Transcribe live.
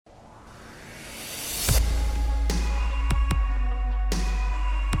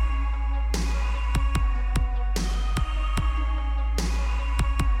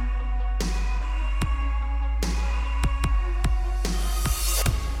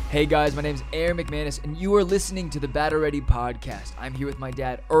Hey guys, my name's Aaron McManus, and you are listening to the Battle Ready podcast. I'm here with my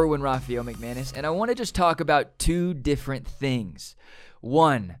dad, Erwin Raphael McManus, and I want to just talk about two different things.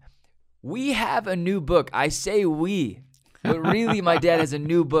 One, we have a new book. I say we, but really my dad has a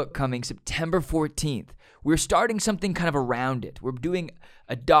new book coming September 14th. We're starting something kind of around it. We're doing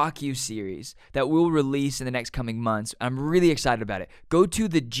a docu-series that we'll release in the next coming months. I'm really excited about it. Go to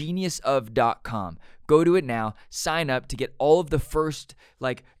thegeniusof.com. Go to it now, sign up to get all of the first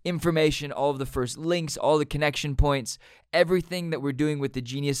information, all of the first links, all the connection points, everything that we're doing with The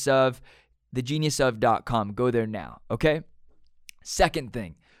Genius Of, thegeniusof.com. Go there now, okay? Second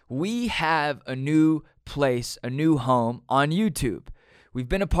thing, we have a new place, a new home on YouTube. We've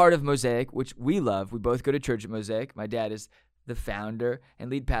been a part of Mosaic, which we love. We both go to church at Mosaic. My dad is the founder and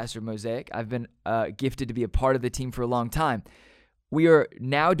lead pastor of Mosaic. I've been gifted to be a part of the team for a long time. We are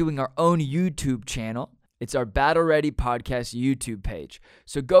now doing our own YouTube channel. It's our Battle Ready Podcast YouTube page.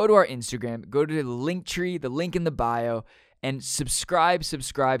 So go to our Instagram, go to the link tree, the link in the bio, and subscribe.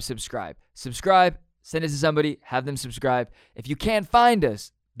 Subscribe, send it to somebody, have them subscribe. If you can't find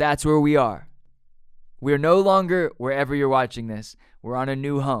us, that's where we are. We're no longer wherever you're watching this. We're on a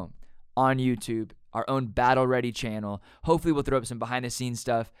new home on YouTube, our own Battle Ready channel. Hopefully we'll throw up some behind-the-scenes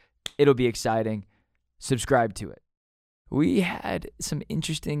stuff. It'll be exciting. Subscribe to it. We had some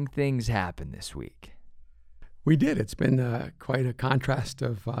interesting things happen this week. We did. It's been quite a contrast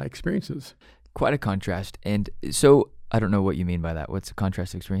of experiences. Quite a contrast. And so I don't know what you mean by that. What's the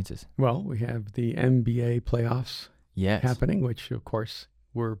contrast of experiences? Well, we have the NBA playoffs happening, which, of course,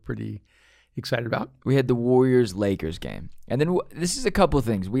 we're pretty excited about. We had the Warriors-Lakers game. And then this is a couple of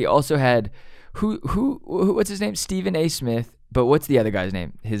things. We also had, what's his name? Stephen A. Smith. But what's the other guy's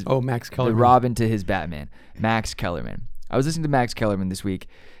name? Max Kellerman. The Robin to his Batman. Max Kellerman. I was listening to Max Kellerman this week.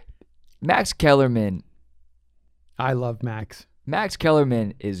 Max Kellerman. I love Max. Max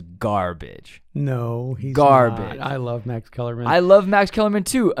Kellerman is garbage. No, he's garbage. Not. I love Max Kellerman. I love Max Kellerman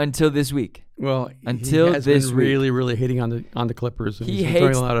too until this week. Well, until he has this been week. really hitting on the Clippers. And He he's hates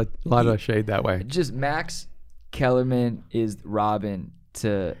throwing a lot of shade that way. Just Max Kellerman is Robin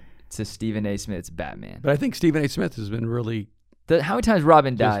to Stephen A. Smith's Batman. But I think Stephen A. Smith has been really. How many times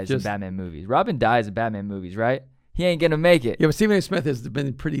Robin dies in Batman movies? Robin dies in Batman movies, right? He ain't gonna make it. Yeah, but Stephen A. Smith has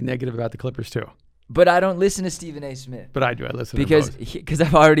been pretty negative about the Clippers too. But I don't listen to Stephen A. Smith. But I do. I listen because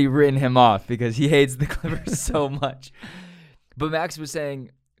I've already written him off because he hates the Clippers so much. But Max was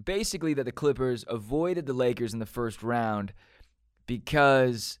saying basically that the Clippers avoided the Lakers in the first round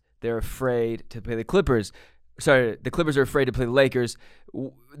because they're afraid to play the Clippers. Sorry, the Clippers are afraid to play the Lakers.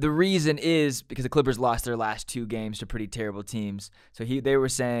 The reason is because the Clippers lost their last two games to pretty terrible teams. So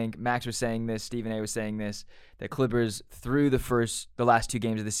Max was saying this, Stephen A. was saying this, that Clippers threw the last two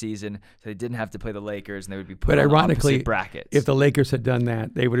games of the season, so they didn't have to play the Lakers, and they would be put on opposite brackets. If the Lakers had done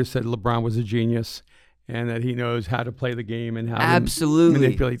that, they would have said LeBron was a genius and that he knows how to play the game and how to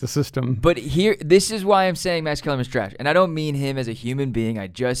manipulate the system. But this is why I'm saying Max Kellerman's trash. And I don't mean him as a human being. I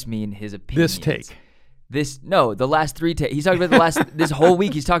just mean his opinions. The last three takes. He's talking about this whole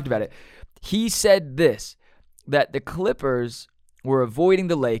week he's talked about it. He said that the Clippers were avoiding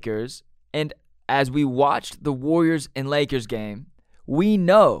the Lakers, and as we watched the Warriors and Lakers game, we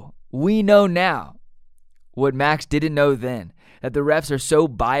know now what Max didn't know then, that the refs are so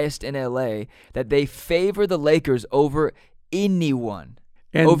biased in LA that they favor the Lakers over anyone.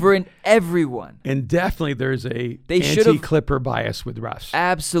 Over in everyone. And definitely there's a anti-Clipper bias with refs.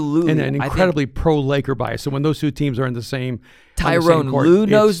 Absolutely. And an incredibly pro-Laker bias. So when those two teams are in the same Tyrone Lue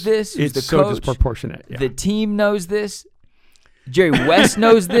knows this. It's the so coach. Disproportionate. Yeah. The team knows this. Jerry West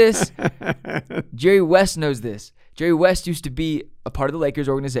knows this. Jerry West knows this. Jerry West used to be a part of the Lakers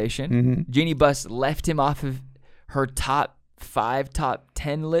organization. Mm-hmm. Jeannie Buss left him off of her top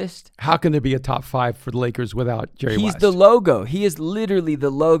 10 list. How can there be a top 5 for the Lakers without Jerry West? He's the logo. He is literally the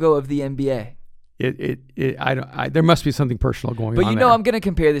logo of the NBA. There must be something personal going on. But I'm going to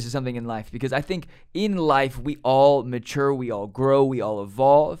compare this to something in life because I think in life we all mature, we all grow, we all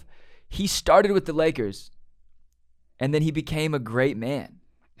evolve. He started with the Lakers, and then he became a great man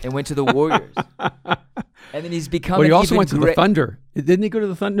and went to the Warriors. And then he's become. But he also went to the Thunder. Didn't he go to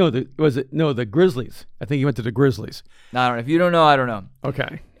the Thunder? No, the Grizzlies. I think he went to the Grizzlies. No, I don't know. If you don't know, I don't know.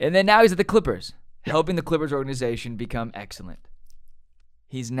 Okay. And then now he's at the Clippers, helping the Clippers organization become excellent.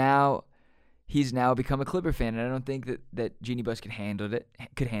 He's now become a Clipper fan, and I don't think that Jeannie Buss could handle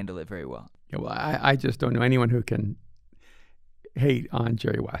it very well. Yeah, well, I just don't know anyone who can hate on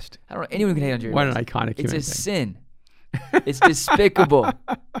Jerry West. I don't know anyone who can hate on Jerry West. What an iconic human being. It's a sin. It's despicable.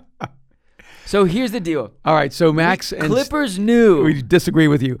 So here's the deal. All right, so Max and Clippers knew. We disagree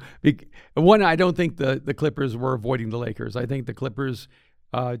with you. One, I don't think the Clippers were avoiding the Lakers. I think the Clippers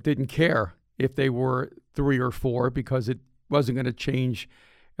didn't care if they were 3 or 4 because it wasn't going to change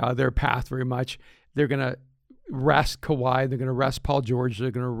their path very much. They're going to rest Kawhi. They're going to rest Paul George.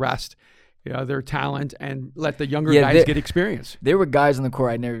 They're going to rest their talent and let the younger guys get experience. There were guys on the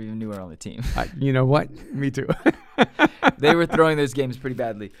court I never even knew were on the team. You know what? Me too. They were throwing those games pretty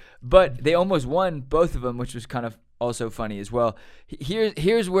badly. But they almost won both of them, which was kind of also funny as well.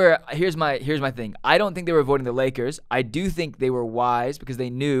 Here's my thing. I don't think they were avoiding the Lakers. I do think they were wise because they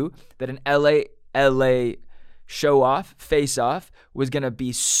knew that an LA show-off, face-off, was going to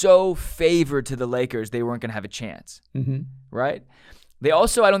be so favored to the Lakers they weren't going to have a chance, right? They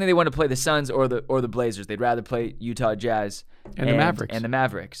also, I don't think they want to play the Suns or the Blazers. They'd rather play Utah Jazz and the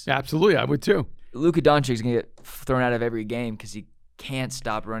Mavericks. Absolutely, I would too. Luka Doncic is going to get thrown out of every game because he can't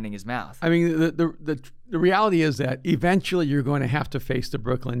stop running his mouth. I mean, the reality is that eventually you're going to have to face the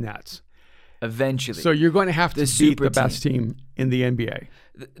Brooklyn Nets. Eventually. So you're going to have to beat the best team in the NBA.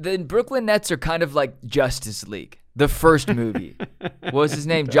 The Brooklyn Nets are kind of like Justice League, the first movie. What was his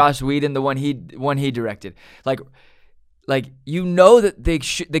name? Joss Whedon, the one he directed. Like you know that the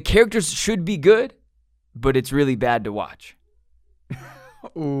characters should be good, but it's really bad to watch.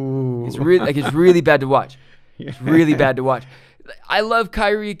 Ooh. It's really bad to watch. It's really bad to watch. I love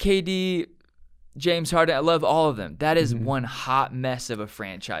Kyrie, KD, James Harden. I love all of them. That is one hot mess of a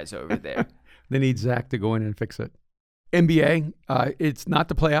franchise over there. They need Zach to go in and fix it. NBA, it's not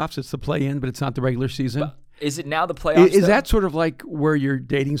the playoffs, it's the play-in, but it's not the regular season. But is it now the playoffs? Is that sort of like where you're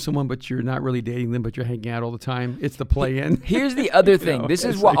dating someone, but you're not really dating them, but you're hanging out all the time? It's the play-in. Here's the other thing. This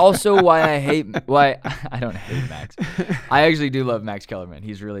is why I don't hate Max. I actually do love Max Kellerman.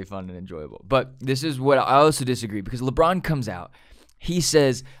 He's really fun and enjoyable. But this is what I also disagree, because LeBron comes out. He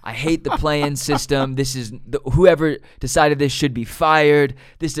says, I hate the play-in system. This is whoever decided this should be fired.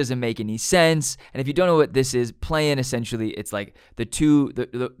 This doesn't make any sense. And if you don't know what this is, play-in essentially, it's like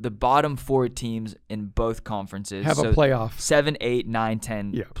the bottom 4 teams in both conferences have a playoff. 7, 8, 9,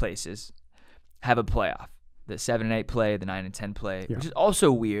 10 places have a playoff. The 7 and 8 play, the 9 and 10 play, which is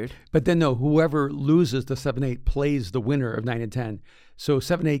also weird. But then whoever loses the 7-8 plays the winner of 9 and 10. So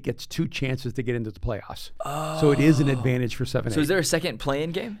 7-8 gets 2 chances to get into the playoffs. Oh. So it is an advantage for 7-8. So is there a second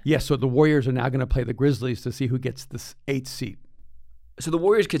play-in game? Yes. So the Warriors are now going to play the Grizzlies to see who gets the 8th seat. So the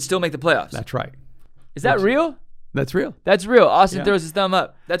Warriors could still make the playoffs? That's right. Is that real? That's real. That's real. Austin throws his thumb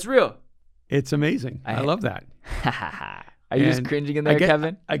up. That's real. It's amazing. I love that. Are you just cringing in there,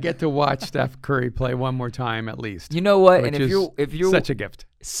 Kevin? I get to watch Steph Curry play one more time at least. You know what? And if you're such a gift.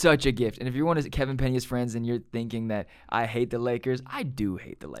 Such a gift. And if you're one of Kevin Peña's friends and you're thinking that I hate the Lakers, I do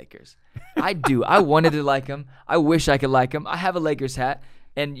hate the Lakers. I do. I wanted to like them. I wish I could like them. I have a Lakers hat.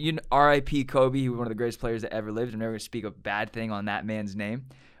 And R.I.P. Kobe, he was one of the greatest players that ever lived. I'm never going to speak a bad thing on that man's name.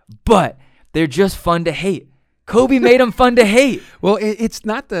 But they're just fun to hate. Kobe made them fun to hate. Well, it's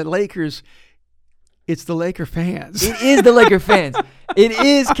not the Lakers. It's the Laker fans. It is the Laker fans. It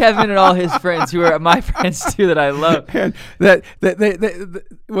is Kevin and all his friends who are my friends too that I love. And that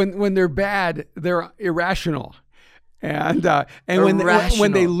when they're bad, they're irrational. And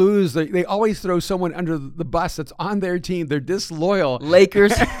when they lose, they always throw someone under the bus that's on their team. They're disloyal.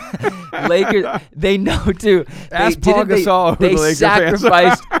 Lakers, they know too. Ask Paul Gasol. They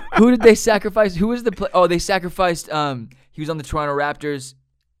sacrificed. Who did they sacrifice? Who was the play? Oh, they sacrificed. He was on the Toronto Raptors.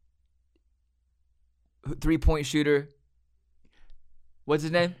 3-point shooter. What's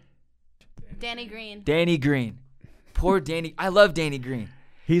his name? Danny Green. Danny Green. Poor Danny. I love Danny Green.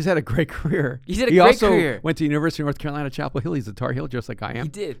 He's had a great career. He also went to University of North Carolina, Chapel Hill. He's a Tar Heel just like I am. He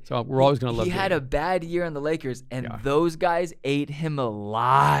did. So we're always going to love him. He had a bad year on the Lakers, and those guys ate him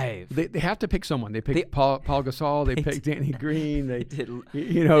alive. They have to pick someone. They picked Paul Gasol. They picked Danny Green. They did.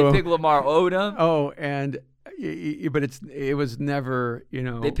 They picked Lamar Odom. Oh, but it was never,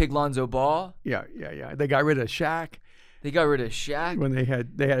 They picked Lonzo Ball. Yeah. They got rid of Shaq. When they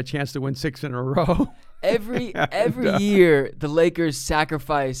had a chance to win 6 in a row. Every year, the Lakers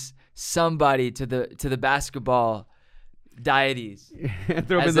sacrifice somebody to the basketball deities.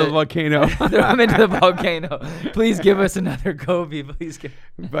 Throw them into the volcano. Throw them into the volcano. Please give us another Kobe. Please give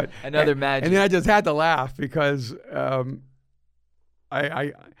another Magic. And then I just had to laugh because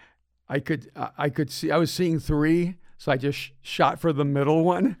I could see. I was seeing 3, so I just shot for the middle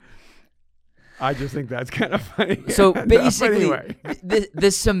one. I just think that's kind of funny. So basically,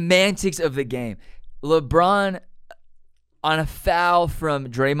 the semantics of the game. LeBron on a foul from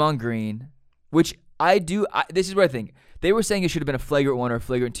Draymond Green, which this is what I think. They were saying it should have been a flagrant 1 or a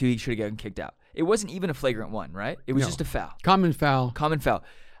flagrant 2. He should have gotten kicked out. It wasn't even a flagrant 1, right? It was just a foul. Common foul.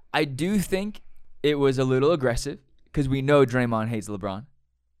 I do think it was a little aggressive because we know Draymond hates LeBron.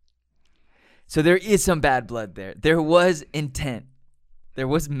 So there is some bad blood there. There was intent. There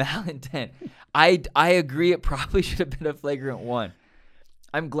was malintent. I agree. It probably should have been a flagrant one.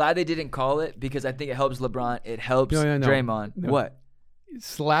 I'm glad they didn't call it because I think it helps LeBron. It helps Draymond. No. What?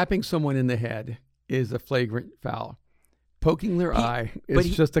 Slapping someone in the head is a flagrant foul. Poking their eye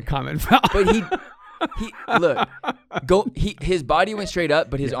is just a common foul. But he look, his body went straight up,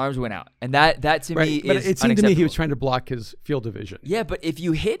 but his arms went out, and that to me is But it seemed to me he was unacceptable. trying to block his field of vision. Yeah, but if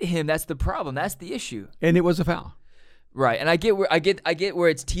you hit him, that's the problem. That's the issue. And it was a foul. Right, and I get where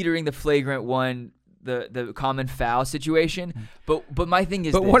it's teetering the flagrant one, the common foul situation. But my thing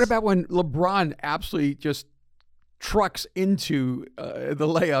is, But what about when LeBron absolutely just trucks into the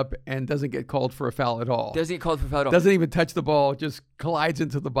layup and doesn't get called for a foul at all? doesn't get called for foul at all? Doesn't even touch the ball, just collides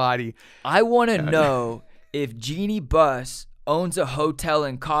into the body. I want to know if Jeannie Buss owns a hotel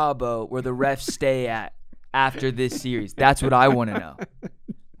in Cabo where the refs stay at after this series. That's what I want to know.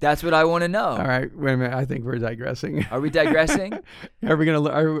 That's what I want to know. All right, wait a minute. I think we're digressing. Are we digressing? Are we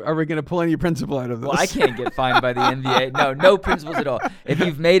gonna pull any principle out of this? Well, I can't get fined by the NBA. No principles at all. If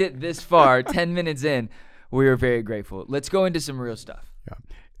you've made it this far, 10 minutes in, we are very grateful. Let's go into some real stuff. Yeah.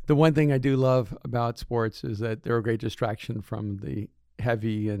 The one thing I do love about sports is that they're a great distraction from the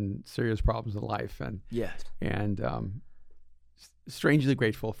heavy and serious problems in life, and Yes. Strangely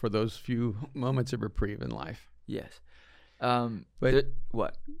grateful for those few moments of reprieve in life. Yes. But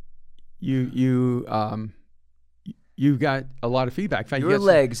what? You've got a lot of feedback. In fact, Your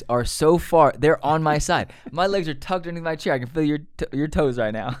legs are so far. They're on my side. My legs are tucked underneath my chair. I can feel your toes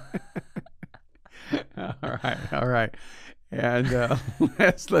right now. All right. And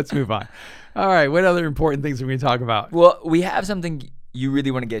let's move on. All right, what other important things are we going to talk about? Well, we have something you really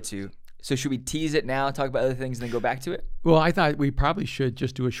want to get to. So should we tease it now, talk about other things, and then go back to it? Well, I thought we probably should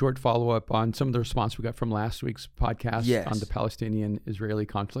just do a short follow-up on some of the response we got from last week's podcast on the Palestinian-Israeli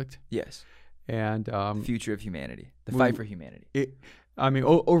conflict. Yes. And the future of humanity, the fight for humanity.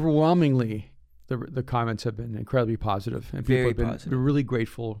 Overwhelmingly, the comments have been incredibly positive, and people Very have been positive. really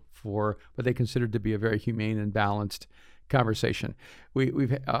grateful for what they considered to be a very humane and balanced conversation. We've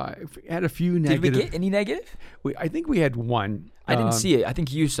had a few negative. Did we get any negative? I think we had one. I didn't see it. I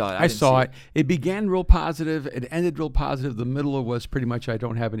think you saw it. I saw it. It began real positive. It ended real positive. The middle was pretty much I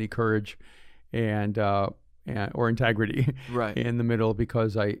don't have any courage, and or integrity. Right. In the middle,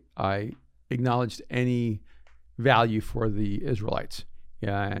 because I acknowledged any value for the Israelites,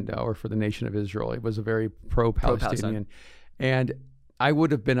 or for the nation of Israel. It was a very pro-Palestinian, and I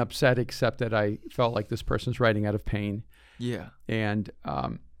would have been upset, except that I felt like this person's writing out of pain. Yeah. And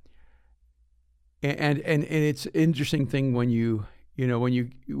it's an interesting thing when you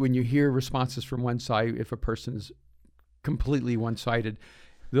hear responses from one side. If a person's completely one-sided,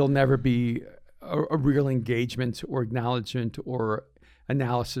 there'll never be a real engagement or acknowledgement or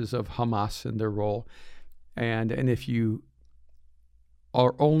analysis of Hamas and their role. And if you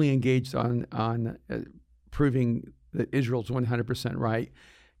are only engaged on proving that Israel's 100% right,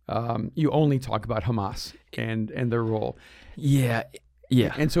 you only talk about Hamas and their role. Yeah.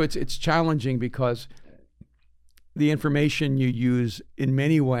 And so it's challenging because the information you use in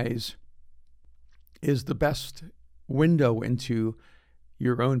many ways is the best window into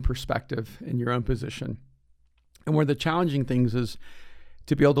your own perspective and your own position. And one of the challenging things is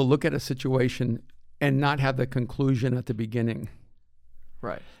to be able to look at a situation and not have the conclusion at the beginning.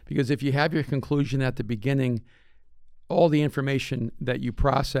 Right. Because if you have your conclusion at the beginning, all the information that you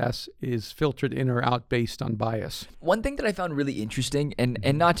process is filtered in or out based on bias. One thing that I found really interesting, and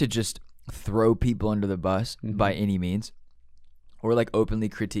not to just throw people under the bus by any means, or like openly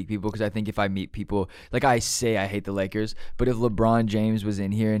critique people, because I think if I meet people, like I say I hate the Lakers, but if LeBron James was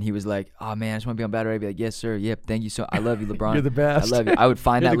in here and he was like, oh man, I just want to be on Battle, I'd be like, yes sir, yep, thank you so, I love you LeBron. You're the best. I love you. I would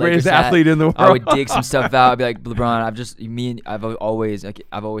find You're that the greatest Lakers athlete hat. in the world. I would dig some stuff out. I'd be like, LeBron, I've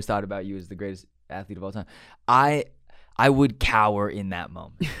always thought about you as the greatest athlete of all time. I would cower in that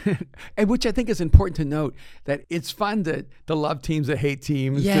moment. And which I think is important to note, that it's fun to love teams that hate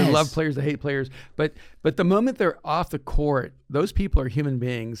teams, Yes. to love players that hate players. But the moment they're off the court, those people are human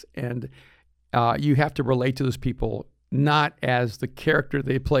beings, and you have to relate to those people not as the character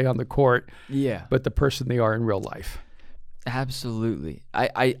they play on the court, but the person they are in real life. Absolutely.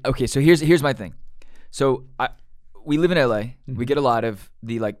 Okay, so here's my thing. So we live in LA. We get a lot of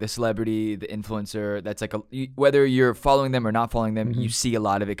the celebrity, the influencer. That's like whether you're following them or not following them, you see a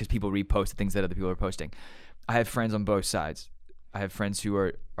lot of it because people repost the things that other people are posting. I have friends on both sides. I have friends who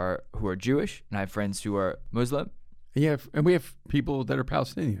are Jewish, and I have friends who are Muslim. And we have people that are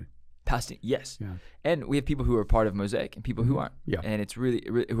Palestinian. Yes. Yeah. And we have people who are part of Mosaic and people who aren't. Yeah. And it's really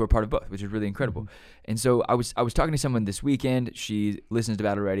who are part of both, which is really incredible. And so I was talking to someone this weekend. She listens to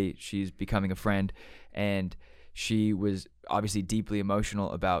Battle Ready. She's becoming a friend, and She was obviously deeply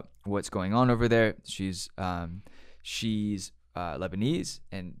emotional about what's going on over there. She's Lebanese,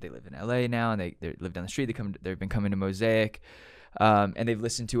 and they live in LA now, and they live down the street. They've been coming to Mosaic, and they've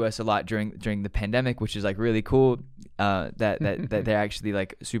listened to us a lot during the pandemic, which is like really cool. That they're actually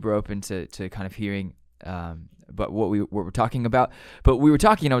like super open to kind of hearing but what we're talking about. But we were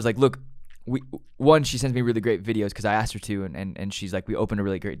talking, and I was like, look, she sends me really great videos because I asked her to, and she's like, we opened a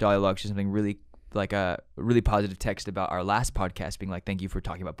really great dialogue. She's something really like a really positive text about our last podcast, being like, thank you for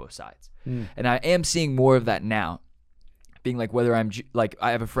talking about both sides. And I am seeing more of that now, being like, whether I'm like,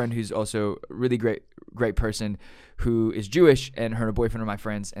 I have a friend who's also a really great person who is Jewish, and her and her boyfriend are my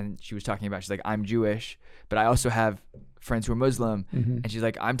friends, and she was talking about, she's like, I'm Jewish, but I also have friends who are Muslim, and she's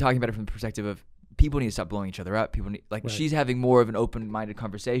like, I'm talking about it from the perspective of people need to stop blowing each other up. People need, like, right. She's having more of an open-minded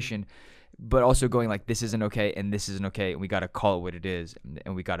conversation, but also going like, this isn't okay and this isn't okay, and we got to call it what it is,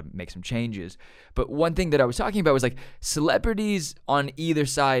 and we got to make some changes. But one thing that I was talking about was like, celebrities on either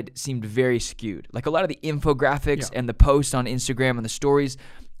side seemed very skewed. Like, a lot of the infographics and the posts on Instagram and the stories,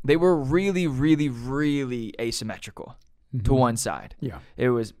 they were really, really, really asymmetrical to one side. Yeah, it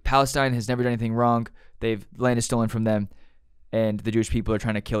was Palestine has never done anything wrong. Land is stolen from them, and the Jewish people are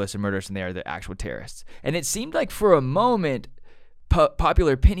trying to kill us and murder us, and they are the actual terrorists. And it seemed like for a moment,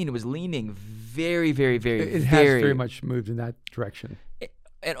 popular opinion was leaning very, very, very, it has very much moved in that direction,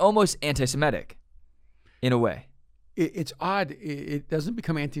 and almost anti-Semitic, in a way. It's odd. It doesn't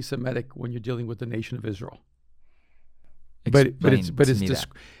become anti-Semitic when you're dealing with the nation of Israel. It's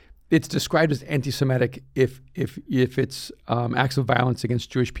described as anti-Semitic if it's acts of violence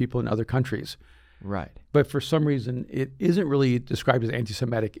against Jewish people in other countries. Right. But for some reason, it isn't really described as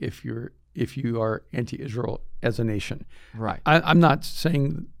anti-Semitic if you are anti-Israel as a nation. Right. I'm not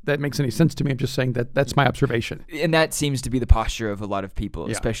saying that makes any sense to me. I'm just saying that's my observation. And that seems to be the posture of a lot of people,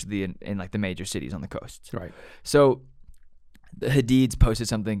 especially in like the major cities on the coast. Right. So the Hadids posted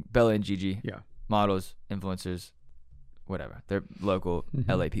something, Bella and Gigi, models, influencers, whatever. They're local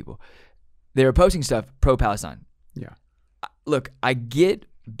LA people. They were posting stuff pro-Palestine. Yeah. Look, I get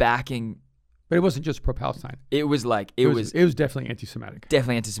backing. But it wasn't just pro-Palestine. It was like, it was definitely anti-Semitic.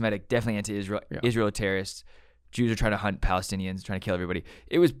 Definitely anti-Semitic, definitely anti-Israel. Yeah. Israel terrorists. Jews are trying to hunt Palestinians, trying to kill everybody.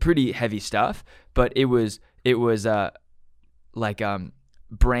 It was pretty heavy stuff, but it was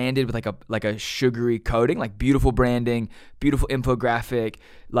branded with like a sugary coating, like beautiful branding, beautiful infographic,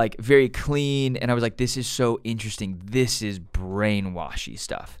 like very clean. And I was like, this is so interesting. This is brainwashy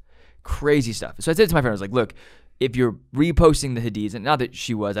stuff, crazy stuff. So I said to my friend, I was like, look, if you're reposting the Hadids, and not that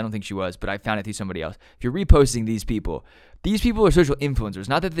she was, I don't think she was, but I found it through somebody else. If you're reposting these people are social influencers.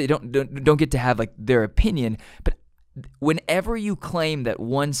 Not that they don't get to have like their opinion, but whenever you claim that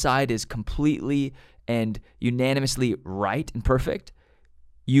one side is completely and unanimously right and perfect,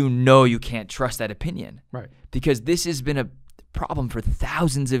 you can't trust that opinion. Right. Because this has been a problem for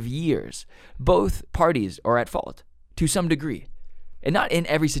thousands of years. Both parties are at fault to some degree. And not in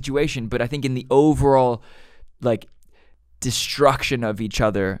every situation, but I think in the overall like destruction of each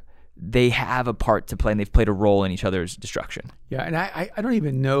other, they have a part to play, and they've played a role in each other's destruction. Yeah, and I don't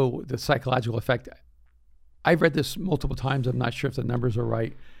even know the psychological effect. I've read this multiple times. I'm not sure if the numbers are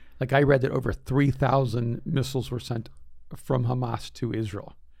right. Like, I read that over 3,000 missiles were sent from Hamas to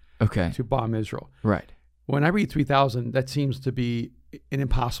Israel. Okay. To bomb Israel. Right. When I read 3,000, that seems to be an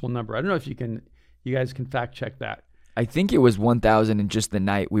impossible number. I don't know if you guys can fact check that. I think it was 1,000 in just the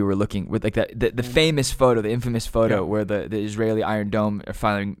night we were looking with like the famous photo, the infamous photo where the Israeli Iron Dome are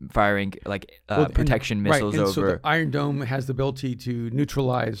firing like protection missiles over. So the Iron Dome has the ability to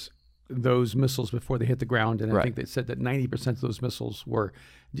neutralize those missiles before they hit the ground, and I think they said that 90% of those missiles were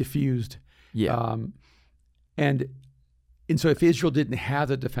diffused. Yeah. And so if Israel didn't have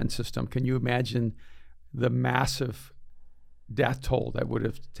the defense system, can you imagine the massive death toll that would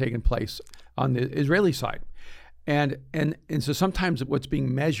have taken place on the Israeli side? And so sometimes what's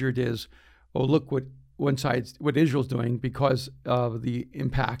being measured is, oh, look what Israel's doing because of the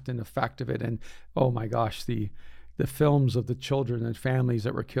impact and effect of it, and oh my gosh, the films of the children and families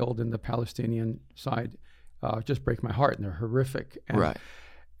that were killed in the Palestinian side just break my heart, and they're horrific. Right.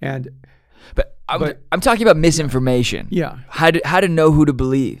 But I'm talking about misinformation. Yeah. How to know who to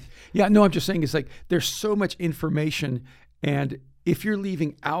believe. Yeah. No, I'm just saying it's like there's so much information, and if you're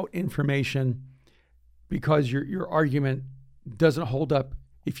leaving out information because your argument doesn't hold up,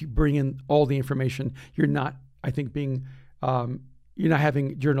 if you bring in all the information, you're not, I think, you're not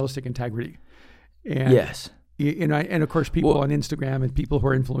having journalistic integrity. And, yes. And of course, people on Instagram and people who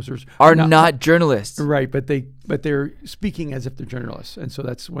are influencers are not journalists, right? But they're speaking as if they're journalists, and so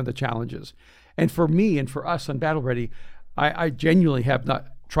that's one of the challenges. And for me and for us on Battle Ready, I genuinely have not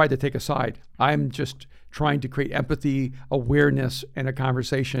tried to take a side. I'm just trying to create empathy, awareness, and a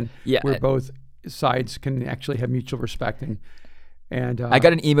conversation where both sides can actually have mutual respect. And I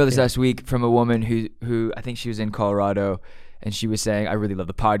got an email this last week from a woman who I think she was in Colorado, and she was saying, I really love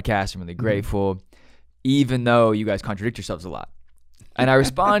the podcast. I'm really grateful, even though you guys contradict yourselves a lot. And I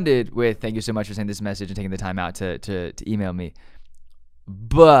responded with, thank you so much for sending this message and taking the time out to email me.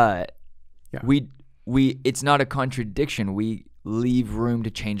 But we it's not a contradiction. We leave room to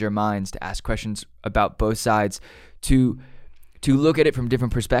change our minds, to ask questions about both sides, to look at it from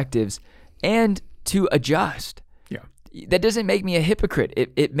different perspectives, and to adjust. Yeah. That doesn't make me a hypocrite.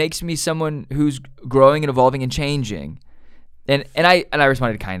 It makes me someone who's growing and evolving and changing. And I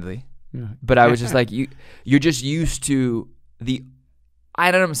responded kindly. Yeah. But I was just like, you're just used to I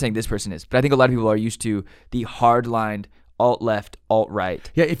don't know if I'm saying this person is, but I think a lot of people are used to the hard-lined alt-left,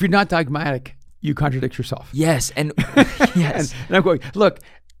 alt-right. Yeah, if you're not dogmatic, you contradict yourself. Yes, and yes. And I'm going, look,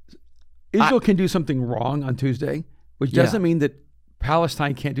 Israel can do something wrong on Tuesday, which doesn't mean that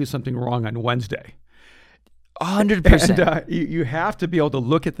Palestine can't do something wrong on Wednesday. 100%. And you have to be able to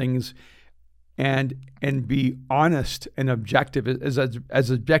look at things and be honest and objective, as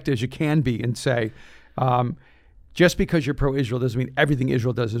objective as you can be, and say, just because you're pro-Israel doesn't mean everything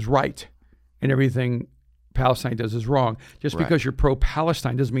Israel does is right and everything Palestine does is wrong. Just because you're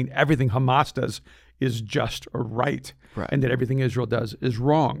pro-Palestine doesn't mean everything Hamas does is just or right, and that everything Israel does is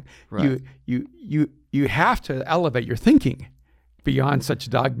wrong. Right. You have to elevate your thinking beyond such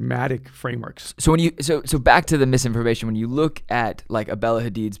dogmatic frameworks. So when so back to the misinformation, when you look at like a Bella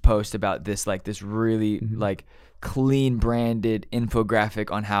Hadid's post about this, like this really like clean branded infographic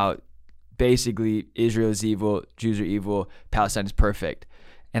on how basically Israel is evil, Jews are evil, Palestine is perfect.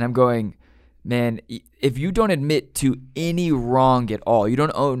 And I'm going, man, if you don't admit to any wrong at all, you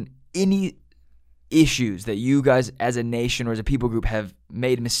don't own any issues that you guys as a nation or as a people group have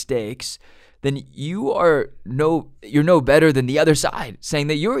made mistakes, then you're no better than the other side saying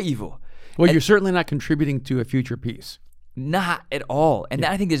that you're evil. Well, you're certainly not contributing to a future peace. Not at all. And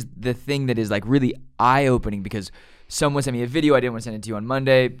that, I think, is the thing that is like really eye-opening, because someone sent me a video. I didn't want to send it to you on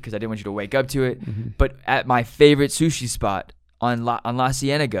Monday because I didn't want you to wake up to it. But at my favorite sushi spot on La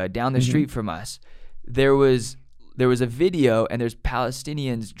Cienega, down the street from us, there was a video, and there's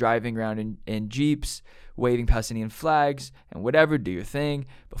Palestinians driving around in Jeeps, waving Palestinian flags and whatever, do your thing,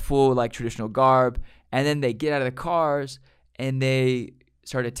 but full like traditional garb. And then they get out of the cars and they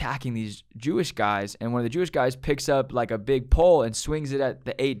start attacking these Jewish guys. And one of the Jewish guys picks up like a big pole and swings it at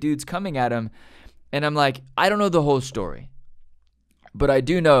the 8 dudes coming at him. And I'm like, I don't know the whole story, but I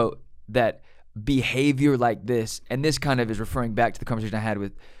do know that behavior like this, and this kind of is referring back to the conversation I had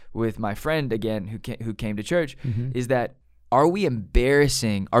with my friend again, who came to church, is that are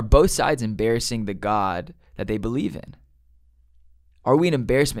both sides embarrassing the God that they believe in? Are we an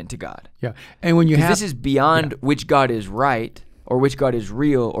embarrassment to God? Yeah. And when this is beyond which God is right or which God is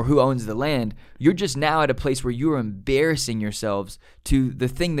real or who owns the land. You're just now at a place where you're embarrassing yourselves to the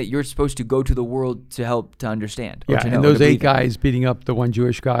thing that you're supposed to go to the world to help to understand. Yeah, and those 8 guys beating up the one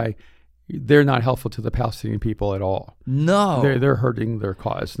Jewish guy, they're not helpful to the Palestinian people at all. No. They're hurting their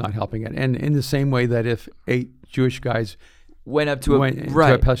cause, not helping it. And in the same way that if 8 Jewish guys went to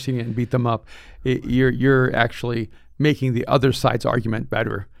a Palestinian and beat them up, you're actually making the other side's argument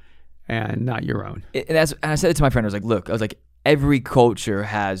better and not your own. And I said it to my friend. I was like, every culture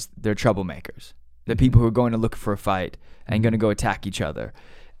has their troublemakers, the people who are going to look for a fight and going to go attack each other.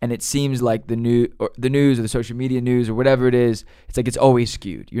 And it seems like the news or the social media news or whatever it is, it's like it's always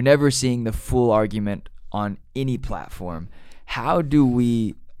skewed. You're never seeing the full argument on any platform. How do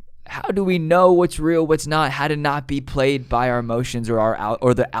we know what's real, what's not? How to not be played by our emotions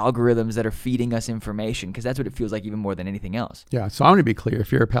or the algorithms that are feeding us information? Because that's what it feels like even more than anything else. Yeah. So I want to be clear: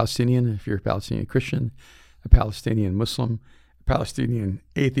 if you're a Palestinian, if you're a Palestinian Christian, a Palestinian Muslim, a Palestinian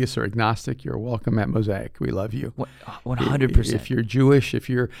atheist or agnostic, you're welcome at Mosaic. We love you. 100%. If you're Jewish, if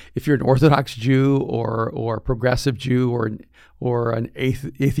you're an Orthodox Jew or a progressive Jew or an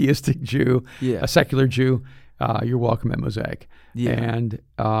atheistic Jew, a secular Jew, you're welcome at Mosaic. Yeah. And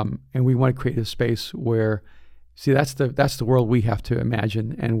we want to create a space where, that's the world we have to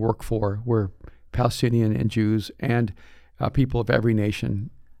imagine and work for, where Palestinian and Jews and people of every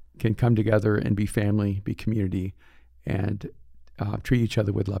nation can come together and be family, be community, and treat each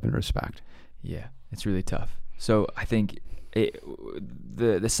other with love and respect. Yeah, it's really tough. So I think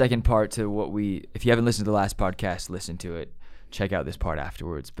the second part to what if you haven't listened to the last podcast, listen to it. Check out this part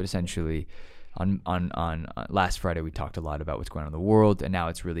afterwards. But essentially, on last Friday, we talked a lot about what's going on in the world, and now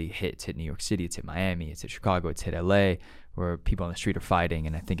it's really hit New York City, it's hit Miami, it's hit Chicago, it's hit LA, where people on the street are fighting.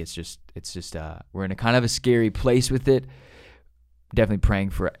 And I think it's just we're in a kind of a scary place with it. Definitely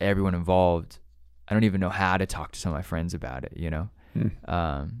praying for everyone involved. I don't even know how to talk to some of my friends about it,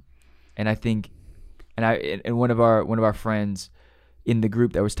 And I think, and one of our friends in the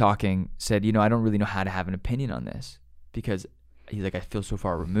group that was talking said, I don't really know how to have an opinion on this because he's like, I feel so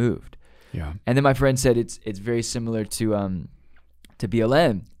far removed. Yeah. And then my friend said it's very similar to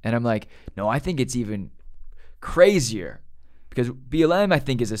BLM, and I'm like, no, I think it's even crazier because BLM I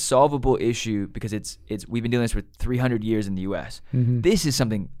think is a solvable issue because it's we've been doing this for 300 years in the U.S. Mm-hmm. This is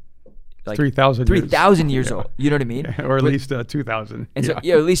something like 3,000 years old. You know what I mean? Yeah, or at least 2,000. And so at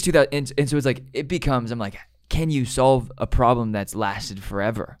least 2,000. And so it's like it becomes. I'm like, can you solve a problem that's lasted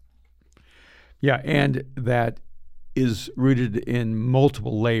forever? Yeah, and that is rooted in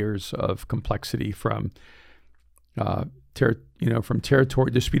multiple layers of complexity from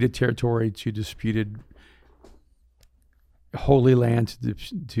disputed territory to disputed holy land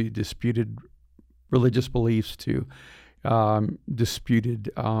to disputed religious beliefs to disputed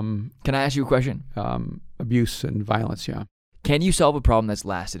Can I ask you a question? Abuse and violence. Yeah. Can you solve a problem that's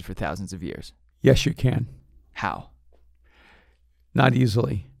lasted for thousands of years? Yes, you can. How? Not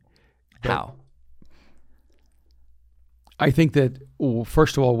easily. How? I think that,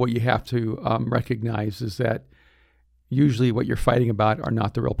 first of all, what you have to recognize is that usually what you're fighting about are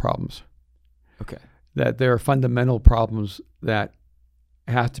not the real problems. Okay. That there are fundamental problems that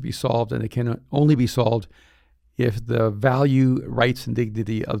have to be solved, and they can only be solved if the value, rights, and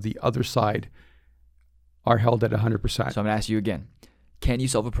dignity of the other side are held at 100%. So I'm going to ask you again. Can you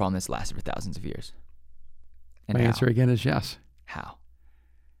solve a problem that's lasted for thousands of years? And My how? answer again is yes. How?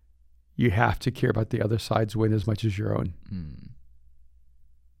 You have to care about the other side's win as much as your own.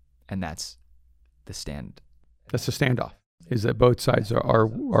 And that's the stand. That's the standoff, is that both sides are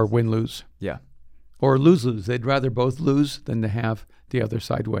win-lose. Yeah. Or lose-lose. They'd rather both lose than to have the other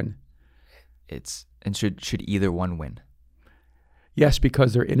side win. And should either one win? Yes,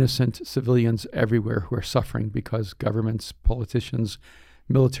 because there are innocent civilians everywhere who are suffering because governments, politicians,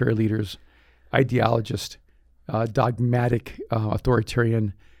 military leaders, ideologists, dogmatic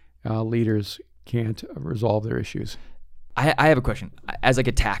authoritarian leaders can't resolve their issues. I have a question. As like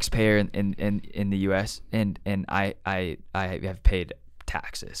a taxpayer in the U.S. and I have paid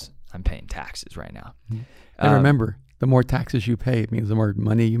taxes. I'm paying taxes right now. And remember, the more taxes you pay, it means the more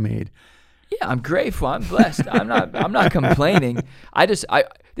money you made. Yeah, I'm grateful. I'm blessed. I'm not complaining. I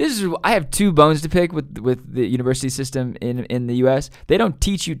have two bones to pick with the university system in the U.S. They don't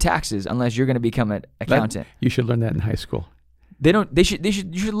teach you taxes unless you're going to become an accountant. You should learn that in high school. You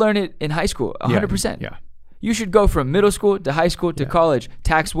should learn it in high school 100%. Yeah. You should go from middle school to high school to college.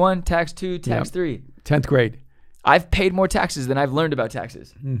 Tax 1, tax 2, tax 3. 10th grade. I've paid more taxes than I've learned about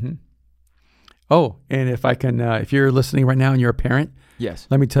taxes. Mm-hmm. Oh, and if I can, if you're listening right now and you're a parent, yes,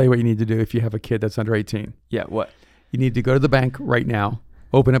 let me tell you what you need to do if you have a kid that's under 18. Yeah, what? You need to go to the bank right now,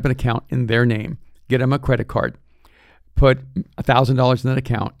 open up an account in their name, get them a credit card, put $1,000 in that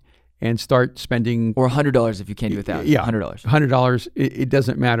account, and start spending. Or $100 if you can't do $1,000. Yeah, $100. $100. It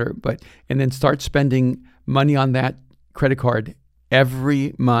doesn't matter, and then start spending money on that credit card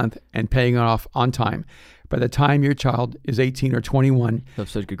every month and paying it off on time. By the time your child is 18 or 21,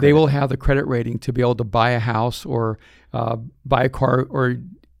 they will have the credit rating to be able to buy a house or buy a car or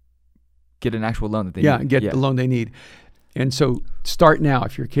get an actual loan that they need. The loan they need. And so start now.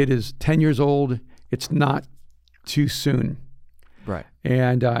 If your kid is 10 years old, it's not too soon. Right.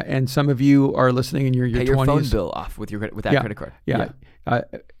 And some of you are listening in your 20s. Pay your phone bill off with that credit card. Yeah.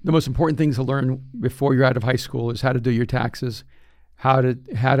 The most important things to learn before you're out of high school is how to do your taxes, how to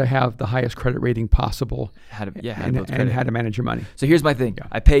have the highest credit rating possible, and how to manage your money. So here's my thing. Yeah.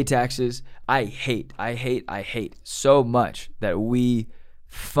 I pay taxes. I hate so much that we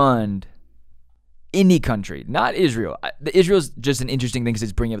fund any country, not Israel. Israel's just an interesting thing because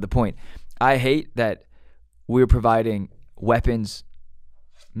it's bringing up the point. I hate that we're providing weapons,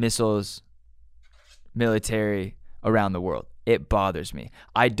 missiles, military around the world. It bothers me.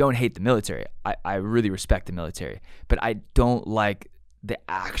 I don't hate the military. I really respect the military, but I don't like the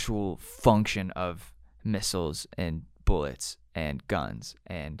actual function of missiles and bullets and guns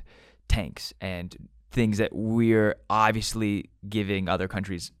and tanks and things that we're obviously giving other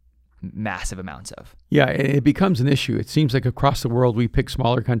countries massive amounts of. Yeah, it becomes an issue. It seems like across the world we pick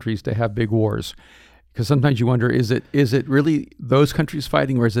smaller countries to have big wars. Because sometimes you wonder, is it really those countries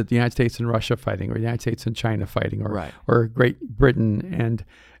fighting, or is it the United States and Russia fighting, or the United States and China fighting, or Great Britain and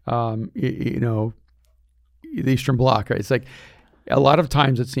the Eastern Bloc? Right? It's like a lot of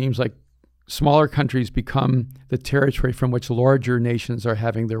times it seems like smaller countries become the territory from which larger nations are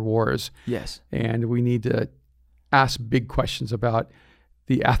having their wars. Yes, and we need to ask big questions about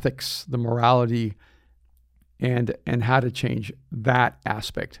the ethics, the morality, and how to change that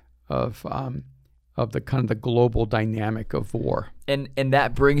aspect of of the kind of the global dynamic of war. And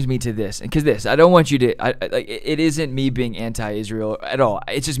that brings me to this, because I don't want you to. It isn't me being anti-Israel at all.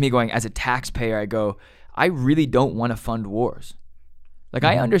 It's just me going, as a taxpayer, I go, I really don't want to fund wars. Like,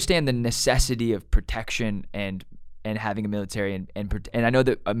 I understand the necessity of protection and having a military, and I know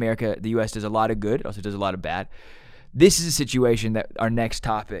that the U.S. does a lot of good. It also does a lot of bad. This is a situation that our next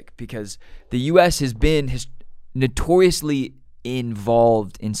topic, because the U.S. has been notoriously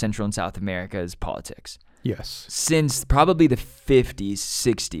involved in Central and South America's politics. Yes. Since probably the 50s,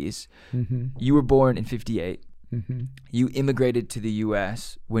 60s. Mm-hmm. You were born in 58. Mm-hmm. You immigrated to the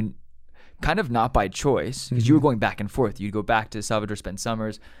U.S. when kind of not by choice, because you were going back and forth. You'd go back to El Salvador, spend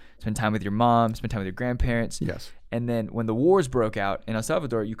summers, spend time with your mom, spend time with your grandparents. Yes. And then when the wars broke out in El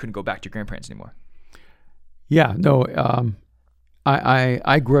Salvador, you couldn't go back to your grandparents anymore. Yeah, no,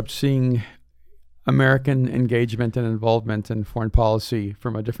 I grew up seeing American engagement and involvement in foreign policy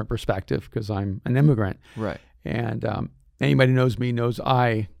from a different perspective, because I'm an immigrant. Right. And anybody who knows me knows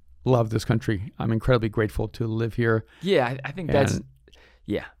I love this country. I'm incredibly grateful to live here. Yeah, I think that's... And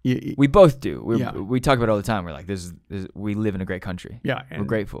Yeah, y- we both do. Yeah. We talk about it all the time. We're like, we live in a great country. Yeah, We're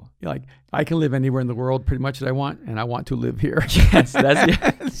grateful. Like, I can live anywhere in the world pretty much that I want, and I want to live here. Yes,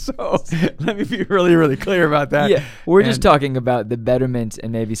 that's So let me be really, really clear about that. Yeah, we're just And- talking about the betterment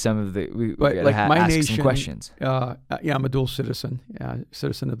and maybe some of the. We But gotta like my ask nation, some questions. I'm a dual citizen,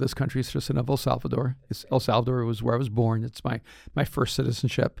 citizen of this country, citizen of El Salvador. El Salvador was where I was born. It's my first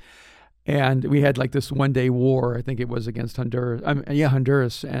citizenship. And we had like this one-day war, I think it was against Honduras.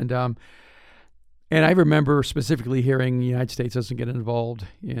 Honduras. And I remember specifically hearing the United States doesn't get involved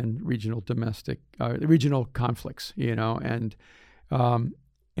in regional conflicts, and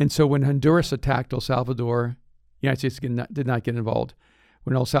so when Honduras attacked El Salvador, the United States did not get involved.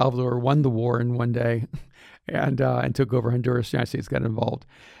 When El Salvador won the war in one day and took over Honduras, the United States got involved.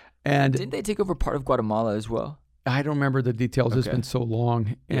 And Didn't they take over part of Guatemala as well? I don't remember the details. It's Okay. been so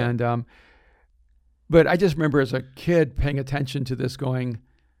long. Yeah. And but I just remember as a kid paying attention to this going,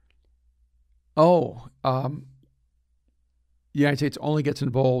 the United States only gets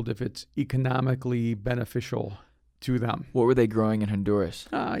involved if it's economically beneficial to them. What were they growing in Honduras?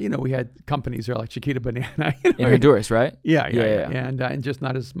 We had companies there like Chiquita Banana. In Honduras, right? Yeah. Yeah. And just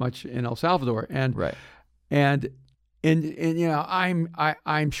not as much in El Salvador. And Right. And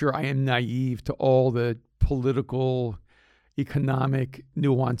I'm sure I am naive to all the political, economic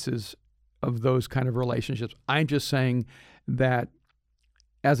nuances of those kind of relationships. I'm just saying that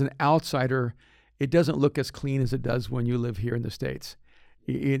as an outsider, it doesn't look as clean as it does when you live here in the States.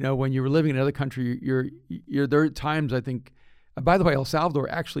 When you're living in another country, there are times, I think. By the way, El Salvador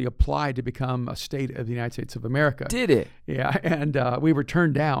actually applied to become a state of the United States of America. Did it? Yeah, and we were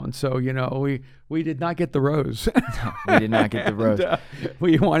turned down. So we did not get the rose. No, we did not get the rose.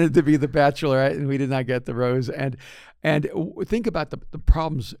 We wanted to be the Bachelorette, and we did not get the rose. And think about the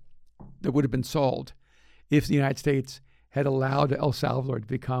problems that would have been solved if the United States had allowed El Salvador to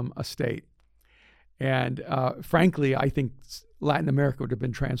become a state. And frankly, I think Latin America would have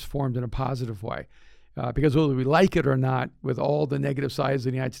been transformed in a positive way. Because whether we like it or not, with all the negative sides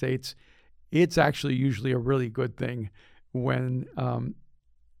of the United States, it's actually usually a really good thing when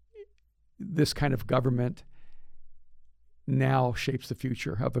this kind of government now shapes the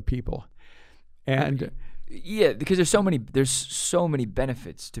future of a people. And yeah, because there's so many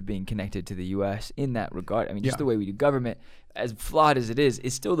benefits to being connected to the U.S. in that regard. I mean, just the way we do government, as flawed as it is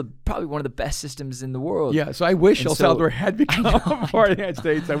still probably one of the best systems in the world. Yeah, so I wish And El so- Salvador had become part of the United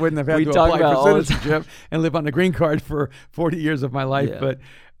States. I wouldn't have had We to talk apply about for all the citizenship and live on the green card for 40 years of my life. Yeah. But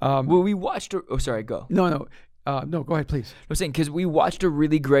Well, we watched. Oh, sorry. Go. no, go ahead, please. I was saying because we watched a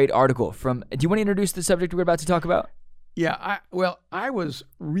really great article from. Do you want to introduce the subject we're about to talk about? Yeah, I was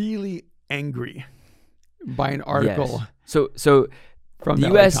really angry by an article Yes. So from the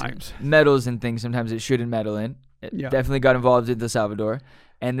the LA U.S. Times. meddles in things sometimes it shouldn't meddle in. It Yeah. definitely got involved in El Salvador,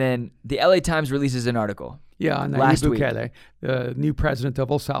 and then the L.A. Times releases an article. Yeah, Nayib last week. Bukele, the new president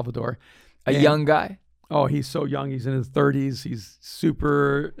of El Salvador. A And- young guy. Oh, he's so young. He's in his 30s. He's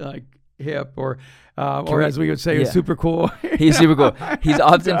super hip, or as we would say, Yeah. super cool. He's super cool. He's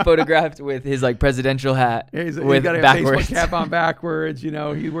often photographed with his presidential hat He's with got a backwards. baseball cap on backwards. He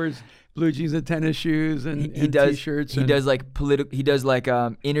wears blue jeans and tennis shoes and t-shirts. He does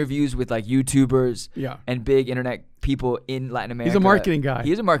interviews with YouTubers Yeah. and big internet people in Latin America. He's a marketing guy.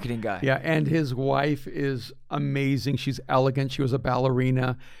 He is a marketing guy. Yeah, and his wife is amazing. She's elegant. She was a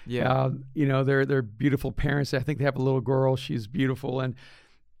ballerina. Yeah. They're beautiful parents. I think they have a little girl. She's beautiful, and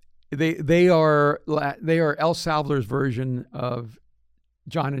they are El Salvador's version of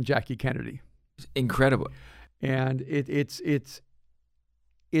John and Jackie Kennedy. Incredible. And it's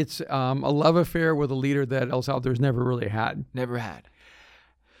it's a love affair with a leader that El Salvador's never really had. Never had.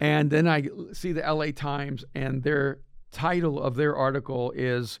 And then I see the LA Times, and their title of their article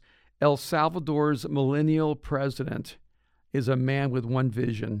is El Salvador's millennial president is a man with one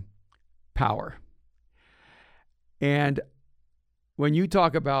vision, power. And when you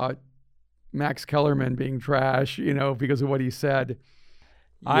talk about Max Kellerman being trash, because of what he said,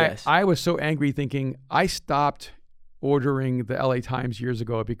 Yes. I was so angry thinking I stopped ordering the LA Times years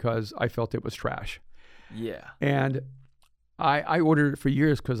ago because I felt it was trash. Yeah. And I ordered it for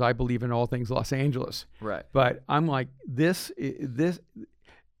years because I believe in all things Los Angeles. Right. But I'm like, this would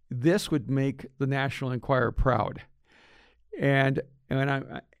make the National Enquirer proud. And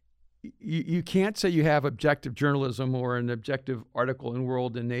you can't say you have objective journalism or an objective article in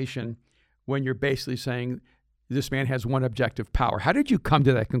World and Nation when you're basically saying this man has one objective power. How did you come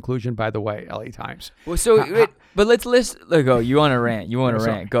to that conclusion, by the way, LA Times? Well, but let's go. You want to rant? You want to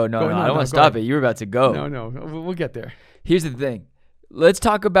rant? Go. No, I don't want to stop it. You were about to go. No, we'll get there. Here's the thing. Let's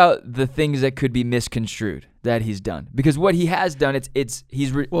talk about the things that could be misconstrued that he's done, because what he has done,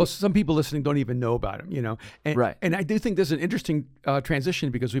 well, some people listening don't even know about him, and, right. And I do think this is an interesting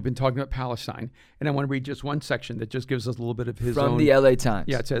transition because we've been talking about Palestine, and I want to read just one section that just gives us a little bit of his from own. the LA Times.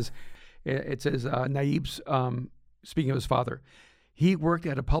 Yeah, it says Naib's speaking of his father, he worked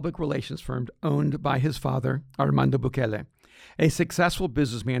at a public relations firm owned by his father, Armando Bukele, a successful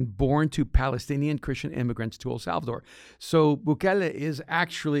businessman born to Palestinian Christian immigrants to El Salvador. So Bukele is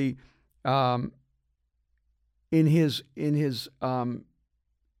actually, in his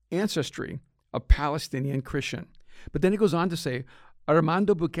ancestry, a Palestinian Christian. But then it goes on to say,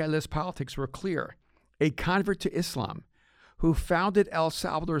 Armando Bukele's politics were clear. A convert to Islam who founded El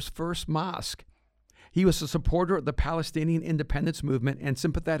Salvador's first mosque. He was a supporter of the Palestinian independence movement and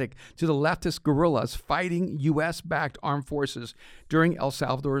sympathetic to the leftist guerrillas fighting U.S.-backed armed forces during El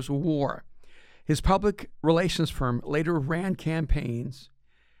Salvador's war. His public relations firm later ran campaigns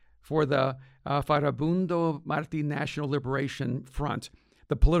for the Farabundo Marti National Liberation Front,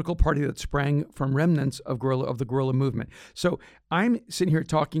 the political party that sprang from remnants of the guerrilla movement. So I'm sitting here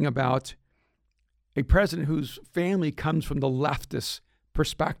talking about a president whose family comes from the leftist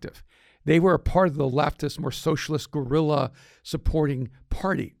perspective. They were a part of the leftist, more socialist guerrilla supporting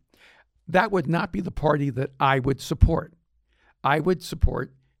party. That would not be the party that I would support. I would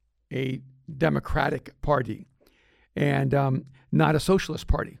support a democratic party and not a socialist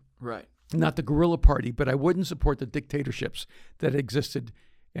party. Right. Not the guerrilla party, but I wouldn't support the dictatorships that existed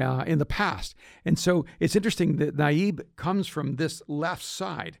in the past. And so it's interesting that Naib comes from this left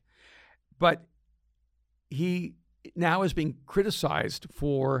side, but he now is being criticized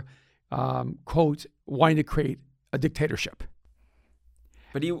for quote, wanting to create a dictatorship.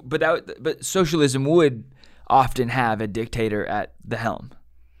 But socialism would often have a dictator at the helm.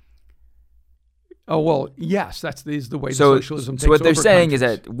 Oh, well, yes, that's the way socialism takes over. So what they're saying countries.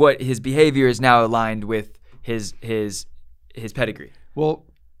 is that what his behavior is now aligned with his pedigree. Well,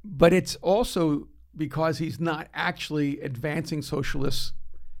 but it's also because he's not actually advancing socialist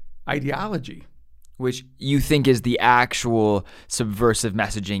ideology. Which you think is the actual subversive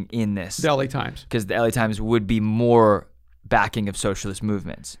messaging in this. The LA Times. Because the LA Times would be more backing of socialist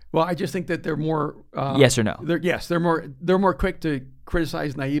movements. Well, I just think that they're more... yes or no? They're more quick to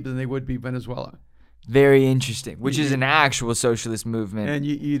criticize Naib than they would be Venezuela. Very interesting, which is an actual socialist movement. And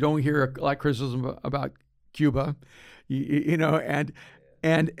you don't hear a lot of criticism about Cuba, and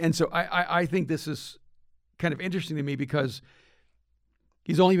so I think this is kind of interesting to me because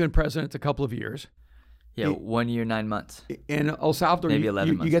he's only been president a couple of years. Yeah, 1 year, 9 months. In El Salvador, maybe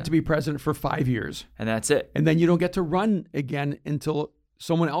 11 months. You get to be president for 5 years. And that's it. And then you don't get to run again until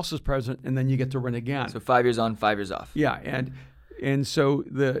someone else is president, and then you get to run again. So 5 years on, 5 years off. Yeah, and so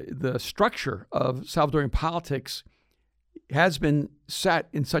the structure of Salvadorian politics has been set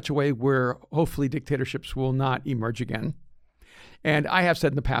in such a way where hopefully dictatorships will not emerge again. And I have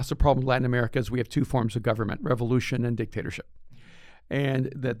said in the past, the problem with Latin America is we have two forms of government, revolution and dictatorship.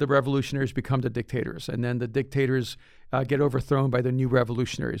 And that the revolutionaries become the dictators, and then the dictators get overthrown by the new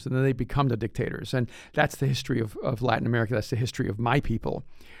revolutionaries, and then they become the dictators. And that's the history of Latin America. That's the history of my people.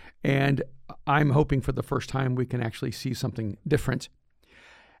 And I'm hoping for the first time we can actually see something different.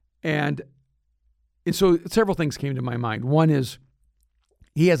 And so several things came to my mind. One is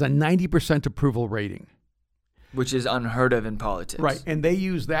he has a 90% approval rating. Which is unheard of in politics. Right, and they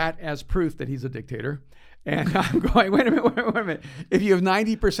use that as proof that he's a dictator. And I'm going, wait a minute. If you have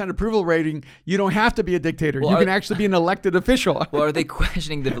 90% approval rating, you don't have to be a dictator. You can actually be an elected official. Well, are they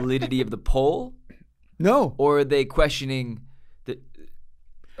questioning the validity of the poll? No. Or are they questioning it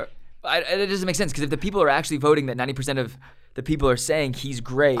doesn't make sense, because if the people are actually voting that 90% of the people are saying he's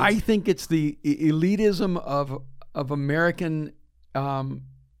great. I think it's the elitism of American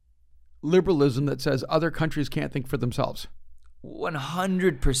liberalism that says other countries can't think for themselves.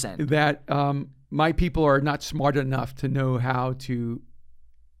 100%. That my people are not smart enough to know how to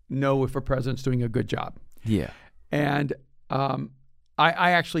know if a president's doing a good job. Yeah. And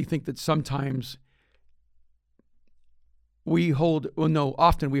I actually think that sometimes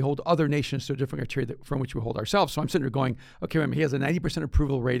often we hold other nations to a different criteria from which we hold ourselves. So I'm sitting there going, okay, remember, he has a 90%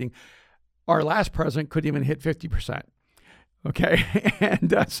 approval rating. Our last president couldn't even hit 50%. Okay,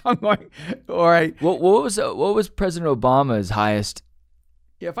 and so I'm going, all right. What was President Obama's highest?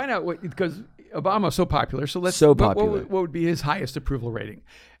 Yeah, find out because Obama's so popular. So let's so popular. What would be his highest approval rating?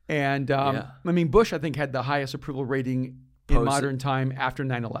 And I mean, Bush I think had the highest approval rating in modern time after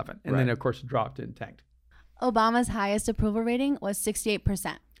 9/11, and then of course it dropped and tanked. Obama's highest approval rating was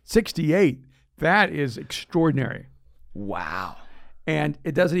 68%. 68. That is extraordinary. Wow. And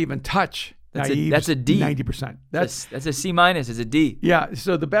it doesn't even touch. That's a D. 90%. That's a C minus. It's a D. Yeah.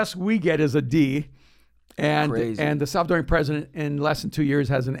 So the best we get is a D, and the Salvadoran president in less than 2 years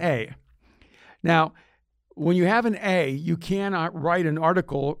has an A. Now, when you have an A, you cannot write an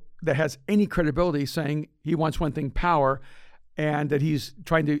article that has any credibility saying he wants one thing, power, and that he's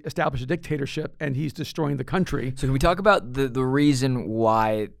trying to establish a dictatorship and he's destroying the country. So can we talk about the reason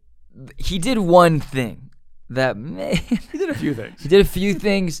why he did one thing that he did a few things. He did a few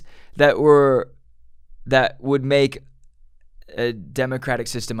things that would make a democratic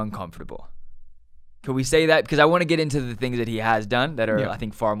system uncomfortable. Can we say that? Because I want to get into the things that he has done that are, I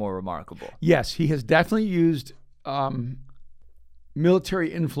think, far more remarkable. Yes, he has definitely used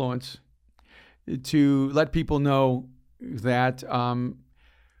military influence to let people know that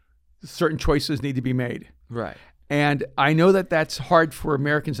certain choices need to be made. Right. And I know that that's hard for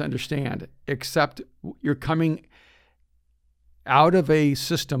Americans to understand, except you're coming out of a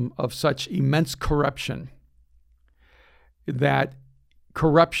system of such immense corruption that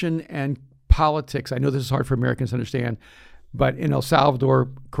corruption and politics, I know this is hard for Americans to understand, but in El Salvador,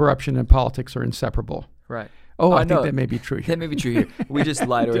 corruption and politics are inseparable. Right. Oh, I think that may be true here. That may be true here. We just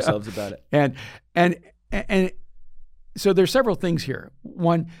lie to ourselves about it. And so there's several things here.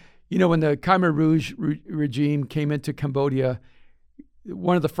 One, when the Khmer Rouge regime came into Cambodia,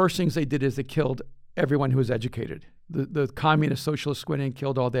 one of the first things they did is they killed everyone who was educated. The communist socialists went in and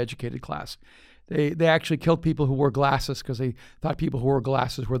killed all the educated class. They actually killed people who wore glasses because they thought people who wore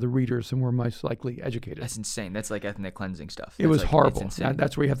glasses were the readers and were most likely educated. That's insane. That's like ethnic cleansing stuff. It was horrible.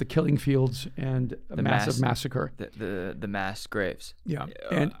 That's where you have the killing fields and a massive massacre. The mass graves. Yeah.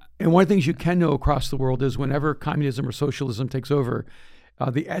 And one of the things you can know across the world is whenever communism or socialism takes over,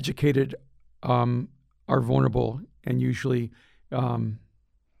 the educated are vulnerable and usually...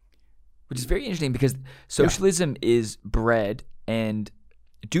 Which is very interesting because socialism is bred and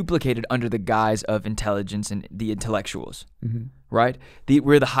duplicated under the guise of intelligence and the intellectuals, right?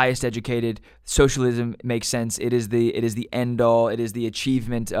 We're the highest educated. Socialism makes sense. It is the end all. It is the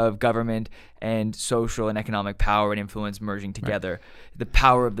achievement of government and social and economic power and influence merging together. Right. The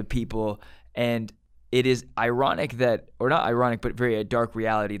power of the people. And it is ironic that, or not ironic, but very a dark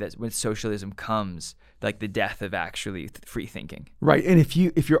reality that when socialism comes, like the death of actually free thinking. Right. And if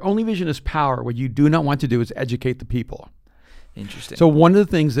your only vision is power, what you do not want to do is educate the people. Interesting. So one of the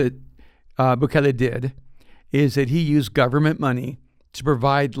things that Bukele did is that he used government money to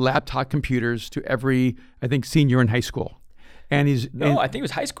provide laptop computers to every, I think, senior in high school. And I think it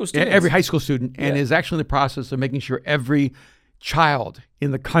was high school students. Every high school student, and is actually in the process of making sure every child in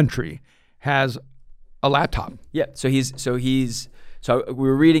the country has a laptop. Yeah. So we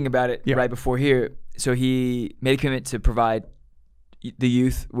were reading about it right before here. So he made a commitment to provide the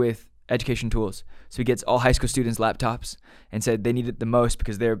youth with education tools. So he gets all high school students laptops and said they need it the most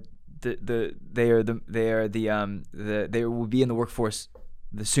because they will be in the workforce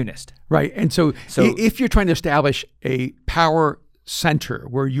the soonest. Right. And so if you're trying to establish a power center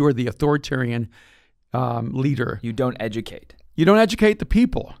where you are the authoritarian leader, you don't educate. You don't educate the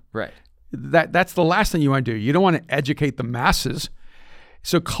people. Right. That's the last thing you want to do. You don't want to educate the masses.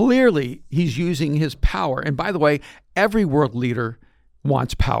 So clearly he's using his power. And by the way, every world leader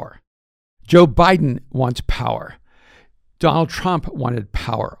wants power. Joe Biden wants power. Donald Trump wanted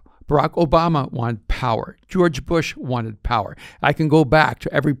power. Barack Obama wanted power. George Bush wanted power. I can go back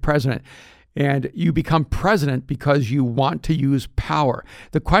to every president. And you become president because you want to use power.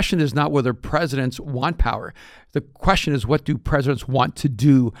 The question is not whether presidents want power. The question is, what do presidents want to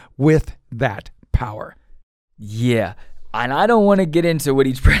do with that power? Yeah. and I don't want to get into what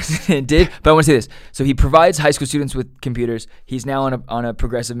each president did, but I want to say this. So he provides high school students with computers. He's now on a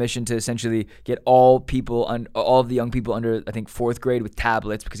progressive mission to essentially get all of the young people under, I think, 4th grade with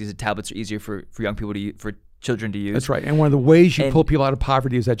tablets, because he said tablets are easier for young people for children to use. That's right. And one of the ways you pull people out of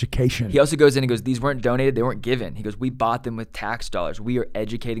poverty is education. He also goes in and goes, these weren't donated, they weren't given. He goes, we bought them with tax dollars. We are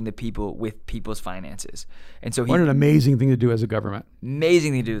educating the people with people's finances. And so what an amazing thing to do as a government.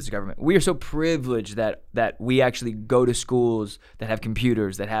 Amazing thing to do as a government. We are so privileged that we actually go to schools that have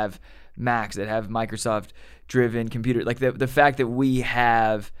computers, that have Macs, that have Microsoft-driven computers. Like the fact that we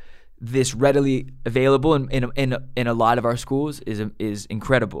have this readily available in a lot of our schools is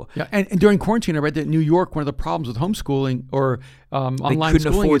incredible. Yeah, and during quarantine, I read that in New York, one of the problems with homeschooling or online they couldn't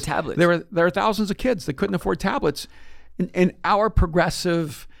schooling afford is tablets. There are thousands of kids that couldn't afford tablets. In our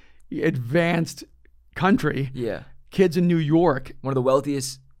progressive, advanced country, kids in New York, one of the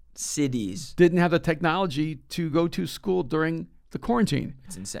wealthiest cities, didn't have the technology to go to school during the quarantine.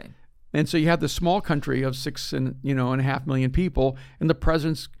 It's insane. And so you have this small country of 6.5 million people, and the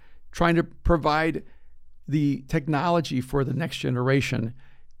president's trying to provide the technology for the next generation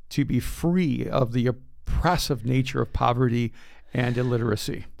to be free of the oppressive nature of poverty and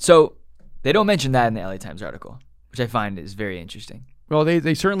illiteracy. So they don't mention that in the LA Times article, which I find is very interesting. Well,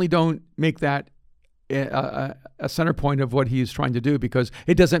 they certainly don't make that a center point of what he's trying to do, because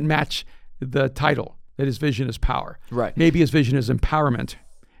it doesn't match the title, that his vision is power. Right. Maybe his vision is empowerment,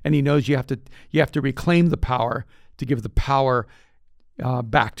 and he knows you have to reclaim the power to give the power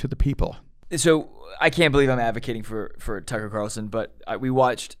back to the people. So I can't believe I'm advocating for Tucker Carlson, but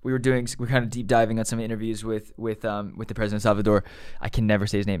we're kind of deep diving on some interviews with the president of Salvador. I can never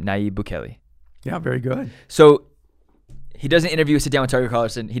say his name, Nayib Bukele. Yeah, very good. So he does an interview, sit down with Tucker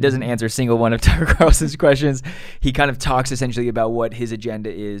Carlson. He doesn't answer a single one of Tucker Carlson's questions. He kind of talks essentially about what his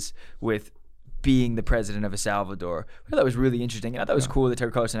agenda is with being the president of El Salvador. I thought that was really interesting. And I thought it was cool that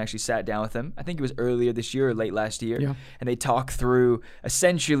Tucker Carlson actually sat down with him. I think it was earlier this year or late last year. Yeah. And they talked through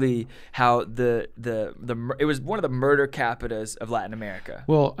essentially how it was one of the murder capitals of Latin America.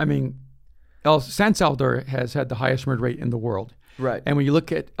 Well, I mean, San Salvador has had the highest murder rate in the world. Right. And when you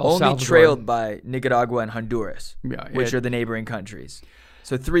look at El Only Salvador, trailed by Nicaragua and Honduras, Yeah, which are the neighboring countries.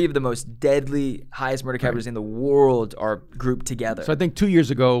 So 3 of the most deadly, highest murder capitals in the world are grouped together. So I think 2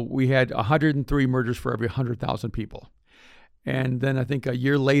 years ago, we had 103 murders for every 100,000 people. And then I think a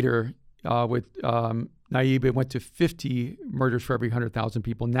year later, with Nayib, it went to 50 murders for every 100,000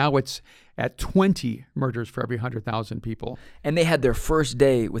 people. Now it's at 20 murders for every 100,000 people. And they had their first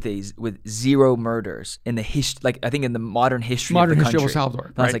day with 0 murders in the I think in the modern history of the country. Of El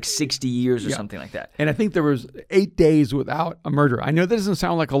Salvador. That's like 60 years or something like that. And I think there was 8 days without a murder. I know that doesn't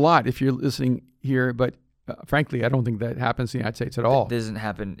sound like a lot if you're listening here, but frankly, I don't think that happens in the United States at all. That does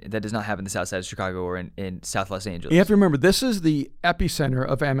not happen in the south side of Chicago or in South Los Angeles. You have to remember, this is the epicenter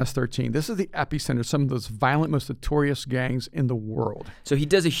of MS-13. This is the epicenter of some of those violent, most notorious gangs in the world. So he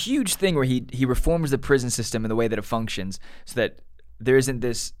does a huge thing where he reforms the prison system and the way that it functions so that there isn't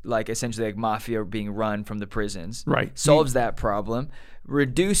this essentially mafia being run from the prisons. Right. Solves that problem,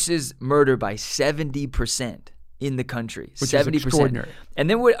 reduces murder by 70%. In the country, which 70%. Is extraordinary. And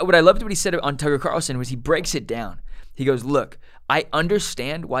then what I loved what he said on Tucker Carlson was he breaks it down. He goes, look, I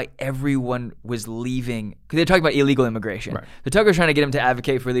understand why everyone was leaving, because they're talking about illegal immigration. Right. The Tucker's trying to get him to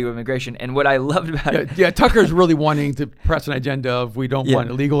advocate for illegal immigration. And what I loved about it. Yeah, Tucker's really wanting to press an agenda of we don't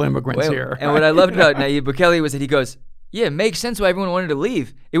want illegal immigrants here. And what I loved about Nayib Bukele was that he goes, yeah, it makes sense why everyone wanted to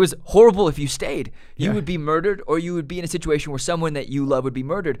leave. It was horrible if you stayed. You would be murdered, or you would be in a situation where someone that you love would be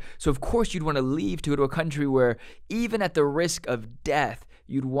murdered. So of course you'd want to leave to go to a country where even at the risk of death,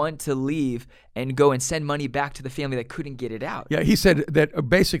 you'd want to leave and go and send money back to the family that couldn't get it out. Yeah, he said that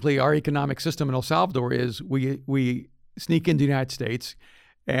basically our economic system in El Salvador is we sneak into the United States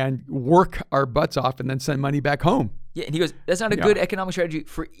and work our butts off and then send money back home. Yeah, and he goes, that's not a good economic strategy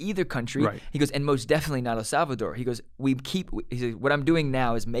for either country. Right. He goes, and most definitely not El Salvador. He goes, he says, what I'm doing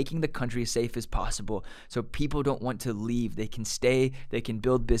now is making the country as safe as possible so people don't want to leave. They can stay, they can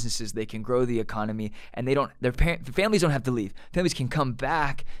build businesses, they can grow the economy, and their families don't have to leave. Families can come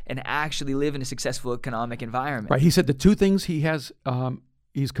back and actually live in a successful economic environment. Right. He said the 2 things he's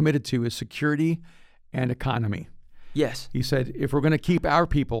committed to is security and economy. Yes. He said, if we're going to keep our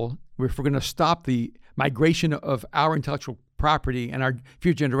people, if we're going to stop the migration of our intellectual property and our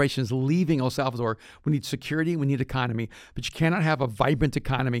future generations leaving El Salvador, we need security, we need economy. But you cannot have a vibrant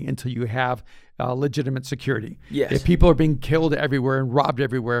economy until you have legitimate security. Yes. If people are being killed everywhere and robbed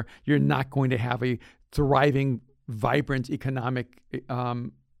everywhere, you're not going to have a thriving, vibrant economic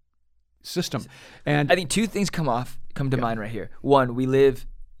system. And I think 2 things come to mind right here. One,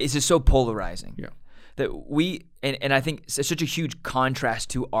 this is so polarizing. Yeah. that we, and I think it's such a huge contrast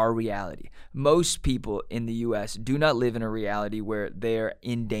to our reality. Most people in the U.S. do not live in a reality where they're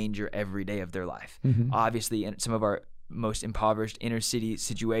in danger every day of their life. Obviously, in some of our most impoverished inner city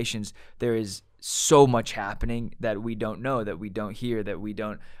situations, there is so much happening that we don't know, that we don't hear, that we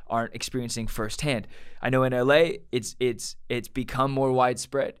aren't experiencing firsthand. I know in LA, it's become more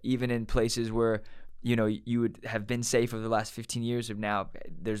widespread, even in places where you would have been safe over the last 15 years. Of now,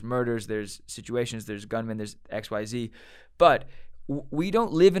 there's murders, there's situations, there's gunmen, there's XYZ, but we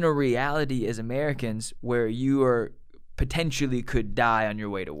don't live in a reality as Americans where you are potentially could die on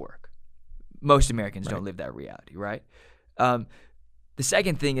your way to work. Most Americans don't live that reality, right? The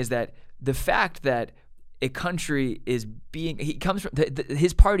second thing is that the fact that a country is he comes from,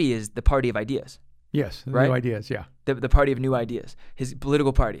 his party is the party of ideas. Yes, right? New ideas, yeah. The party of new ideas, his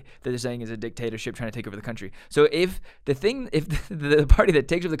political party that they're saying is a dictatorship trying to take over the country. So if the party that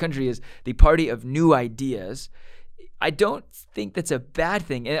takes over the country is the party of new ideas, I don't think that's a bad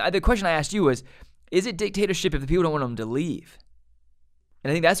thing. And the question I asked you was, is it dictatorship if the people don't want them to leave? And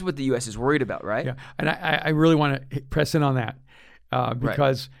I think that's what the U.S. is worried about, right? Yeah, and I really want to press in on that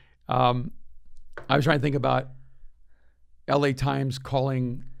because I was trying to think about L.A. Times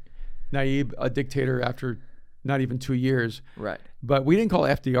calling Nayib a dictator after not even 2 years. Right. But we didn't call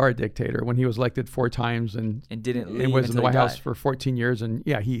FDR a dictator when he was elected 4 times and didn't leave and was in the White House died. for 14 years. And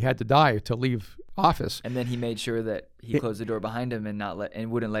yeah, he had to die to leave office. And then he made sure that he closed the door behind him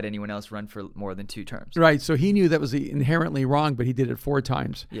and wouldn't let anyone else run for more than 2 terms. Right. So he knew that was inherently wrong, but he did it 4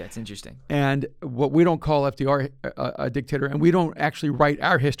 times. Yeah, it's interesting. And what we don't call FDR a dictator, and we don't actually write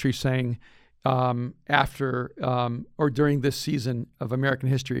our history saying after or during this season of American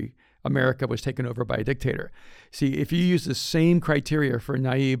history, America was taken over by a dictator. See, if you use the same criteria for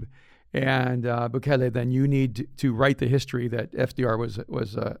Nayib and Bukele, then you need to write the history that FDR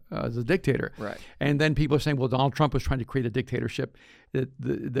was a dictator. Right. And then people are saying, well, Donald Trump was trying to create a dictatorship.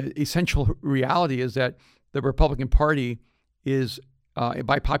 The essential reality is that the Republican Party is,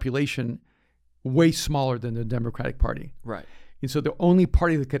 by population, way smaller than the Democratic Party. Right. And so the only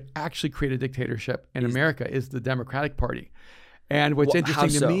party that could actually create a dictatorship in America is the Democratic Party. And what's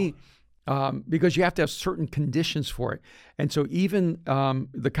interesting to me, because you have to have certain conditions for it. And so even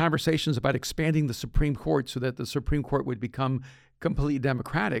the conversations about expanding the Supreme Court so that the Supreme Court would become completely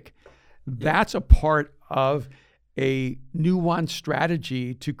democratic, that's a part of a nuanced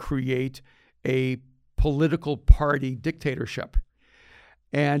strategy to create a political party dictatorship.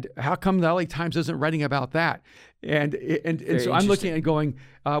 And how come the LA Times isn't writing about that? And so I'm looking and going,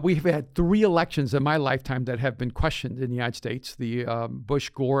 we have had 3 elections in my lifetime that have been questioned in the United States: the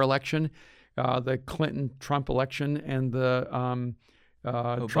Bush-Gore election, the Clinton-Trump election, and the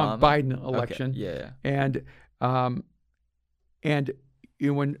Trump-Biden election. Okay. Yeah. And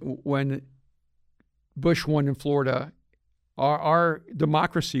when Bush won in Florida, our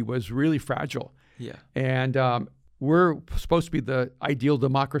democracy was really fragile. Yeah. And we're supposed to be the ideal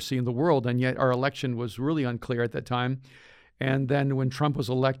democracy in the world, and yet our election was really unclear at that time. And then when Trump was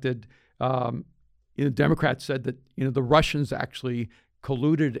elected, Democrats said that the Russians actually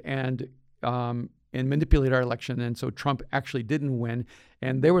colluded and manipulated our election, and so Trump actually didn't win.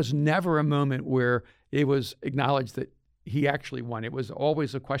 And there was never a moment where it was acknowledged that he actually won. It was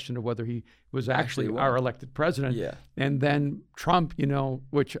always a question of whether he was actually our elected president. Yeah. And then Trump,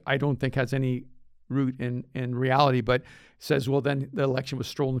 which I don't think has any root in reality, but says, well, then the election was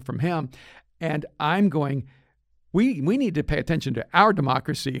stolen from him. And I'm going, we need to pay attention to our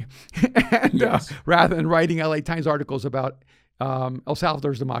democracy and, rather than writing LA Times articles about El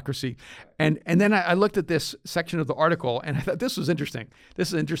Salvador's democracy. And then I looked at this section of the article and I thought this was interesting. This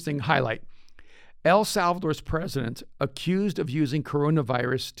is an interesting highlight. El Salvador's president accused of using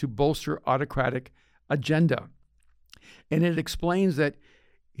coronavirus to bolster autocratic agenda. And it explains that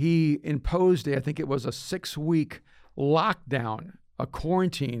he imposed, I think it was a 6-week lockdown, a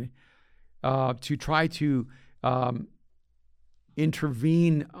quarantine, to try to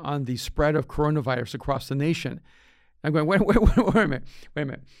intervene on the spread of coronavirus across the nation. I'm going, wait a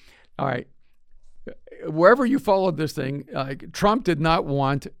minute. All right. Wherever you followed this thing, Trump did not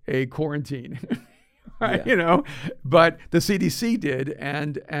want a quarantine. Right, but the CDC did,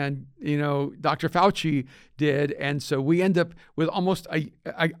 and Dr. Fauci did, and so we end up with almost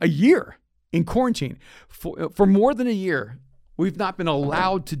a year in quarantine. For more than a year, we've not been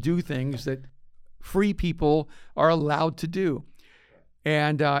allowed to do things that free people are allowed to do,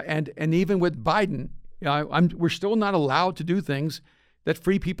 and even with Biden, we're still not allowed to do things that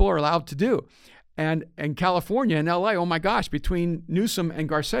free people are allowed to do. And California and LA, oh my gosh, between Newsom and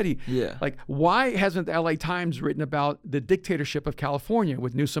Garcetti. Yeah. Like, why hasn't the LA Times written about the dictatorship of California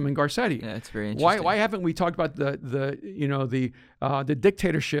with Newsom and Garcetti? Yeah, it's very interesting. Why haven't we talked about the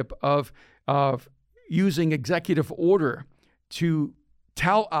dictatorship of using executive order to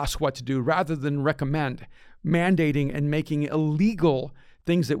tell us what to do rather than recommend, mandating and making illegal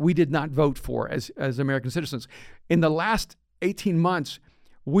things that we did not vote for as American citizens? In the last 18 months,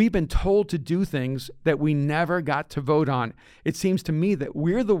 we've been told to do things that we never got to vote on. It seems to me that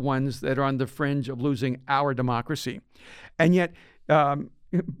we're the ones that are on the fringe of losing our democracy. And yet,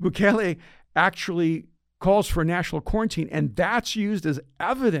 Bukele actually calls for national quarantine, and that's used as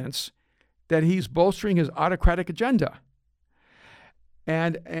evidence that he's bolstering his autocratic agenda.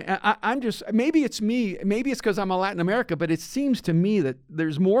 And I'm just, maybe it's me, maybe it's because I'm a Latin America, but it seems to me that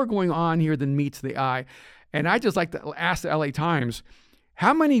there's more going on here than meets the eye. And I just like to ask the LA Times,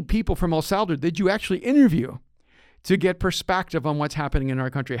 how many people from El Salvador did you actually interview to get perspective on what's happening in our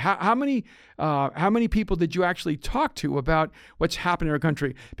country? How many people did you actually talk to about what's happening in our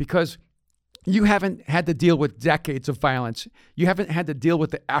country? Because you haven't had to deal with decades of violence. You haven't had to deal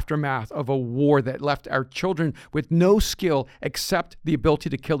with the aftermath of a war that left our children with no skill except the ability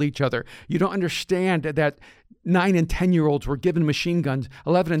to kill each other. You don't understand that 9 and 10-year-olds were given machine guns.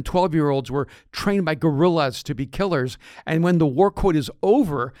 11 and 12-year-olds were trained by guerrillas to be killers. And when the war quote is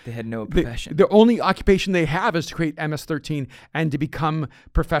over, they had no profession. The only occupation they have is to create MS-13 and to become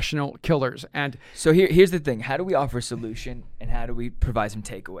professional killers. And so here's the thing. How do we offer a solution, and how do we provide some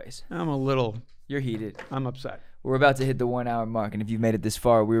takeaways? You're heated. I'm upset. We're about to hit the 1 hour mark, and if you've made it this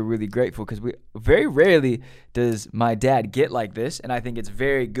far, we're really grateful, because we very rarely does my dad get like this, and I think it's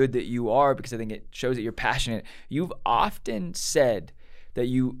very good that you are, because I think it shows that you're passionate. You've often said that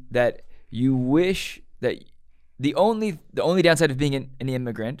you wish that the only downside of being an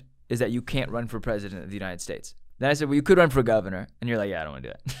immigrant is that you can't run for president of the United States. Then I said, well, you could run for governor, and you're like, yeah, I don't want to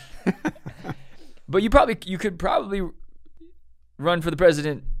do that. But you could probably run for the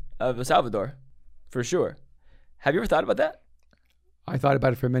president of El Salvador, for sure. Have you ever thought about that? I thought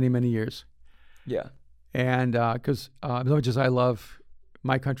about it for many, many years. Yeah. And because as much as I love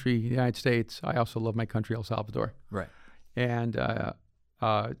my country, the United States, I also love my country, El Salvador. Right. And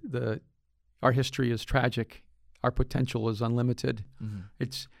our history is tragic. Our potential is unlimited. Mm-hmm.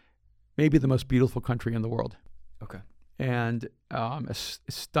 It's maybe the most beautiful country in the world. Okay. And a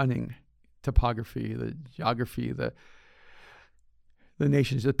stunning topography, the geography, the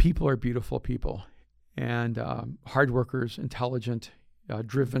nations, the people are beautiful people. And hard workers, intelligent,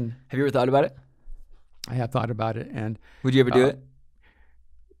 driven. Have you ever thought about it? I have thought about it. And would you ever do it?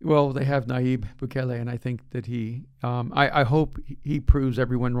 Well, they have Nayib Bukele, and I think that I hope he proves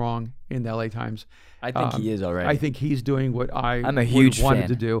everyone wrong in the LA Times. I think he is already. I think he's doing what I'm a huge wanted fan.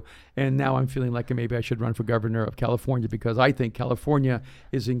 to do. And now I'm feeling like maybe I should run for governor of California, because I think California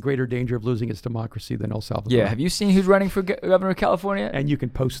is in greater danger of losing its democracy than El Salvador. Yeah, have you seen who's running for governor of California? And you can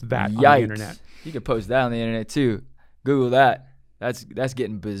post that Yikes. on the internet. You can post that on the internet too. Google that. That's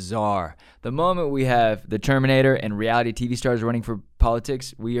getting bizarre. The moment we have the Terminator and reality TV stars running for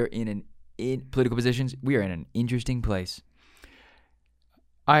politics, we are in political positions. We are in an interesting place.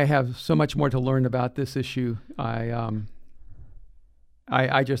 I have so much more to learn about this issue. I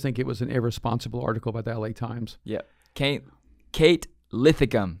just think it was an irresponsible article by the LA Times. Yeah. Kate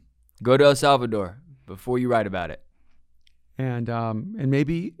Lithicum, go to El Salvador before you write about it. And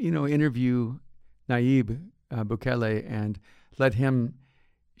maybe, interview Nayib Bukele and let him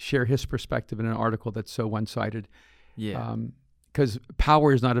share his perspective in an article that's so one-sided. Yeah. Because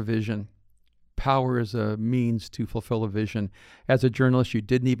power is not a vision. Power is a means to fulfill a vision. As a journalist, you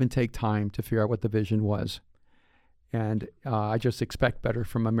didn't even take time to figure out what the vision was. And I just expect better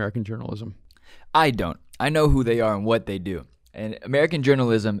from American journalism. I don't. I know who they are and what they do. And American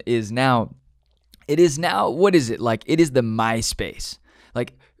journalism is now, what is it? Like, it is the MySpace.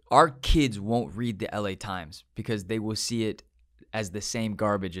 Like, our kids won't read the LA Times because they will see it as the same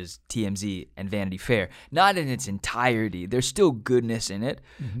garbage as TMZ and Vanity Fair. Not in its entirety. There's still goodness in it,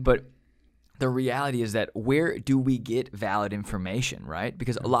 but the reality is that where do we get valid information, right?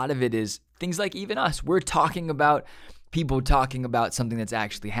 Because a lot of it is things like even us. We're talking about people talking about something that's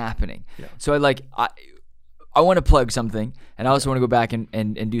actually happening. Yeah. So I want to plug something, and I also want to go back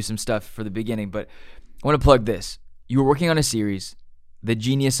and do some stuff for the beginning, but I want to plug this. You were working on a series,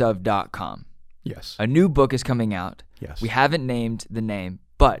 thegeniusof.com. Yes. A new book is coming out. Yes. We haven't named the name,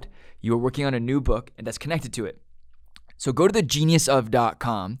 but you are working on a new book, and that's connected to it. So go to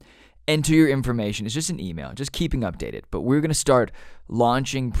thegeniusof.com, enter your information. It's just an email, just keeping updated. But we're going to start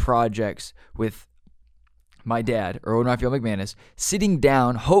launching projects with my dad, Erwin Raphael McManus, sitting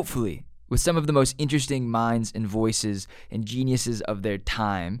down, hopefully, with some of the most interesting minds and voices and geniuses of their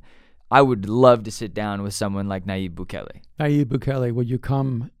time. I would love to sit down with someone like Nayib Bukele. Nayib Bukele, will you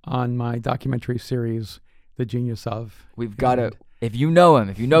come on my documentary series, The Genius of? We've got to, if you know him,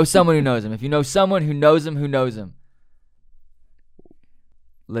 if you know someone who knows him, if you know someone who knows him,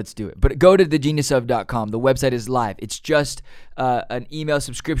 let's do it. But go to thegeniusof.com. The website is live. It's just an email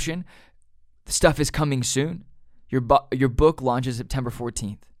subscription. The stuff is coming soon. Your book launches September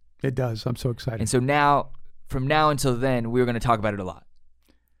 14th. It does. I'm so excited. And so now, from now until then, we're going to talk about it a lot.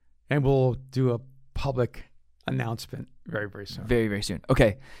 And we'll do a public announcement very, very soon. Very, very soon.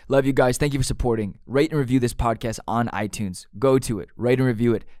 Okay. Love you guys. Thank you for supporting. Rate and review this podcast on iTunes. Go to it. Rate and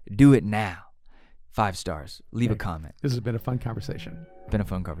review it. Do it now. 5 stars. Leave a comment. This has been a fun conversation. Been a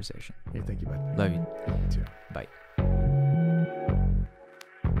fun conversation. Hey, thank you, bud. Love you. You too. Bye.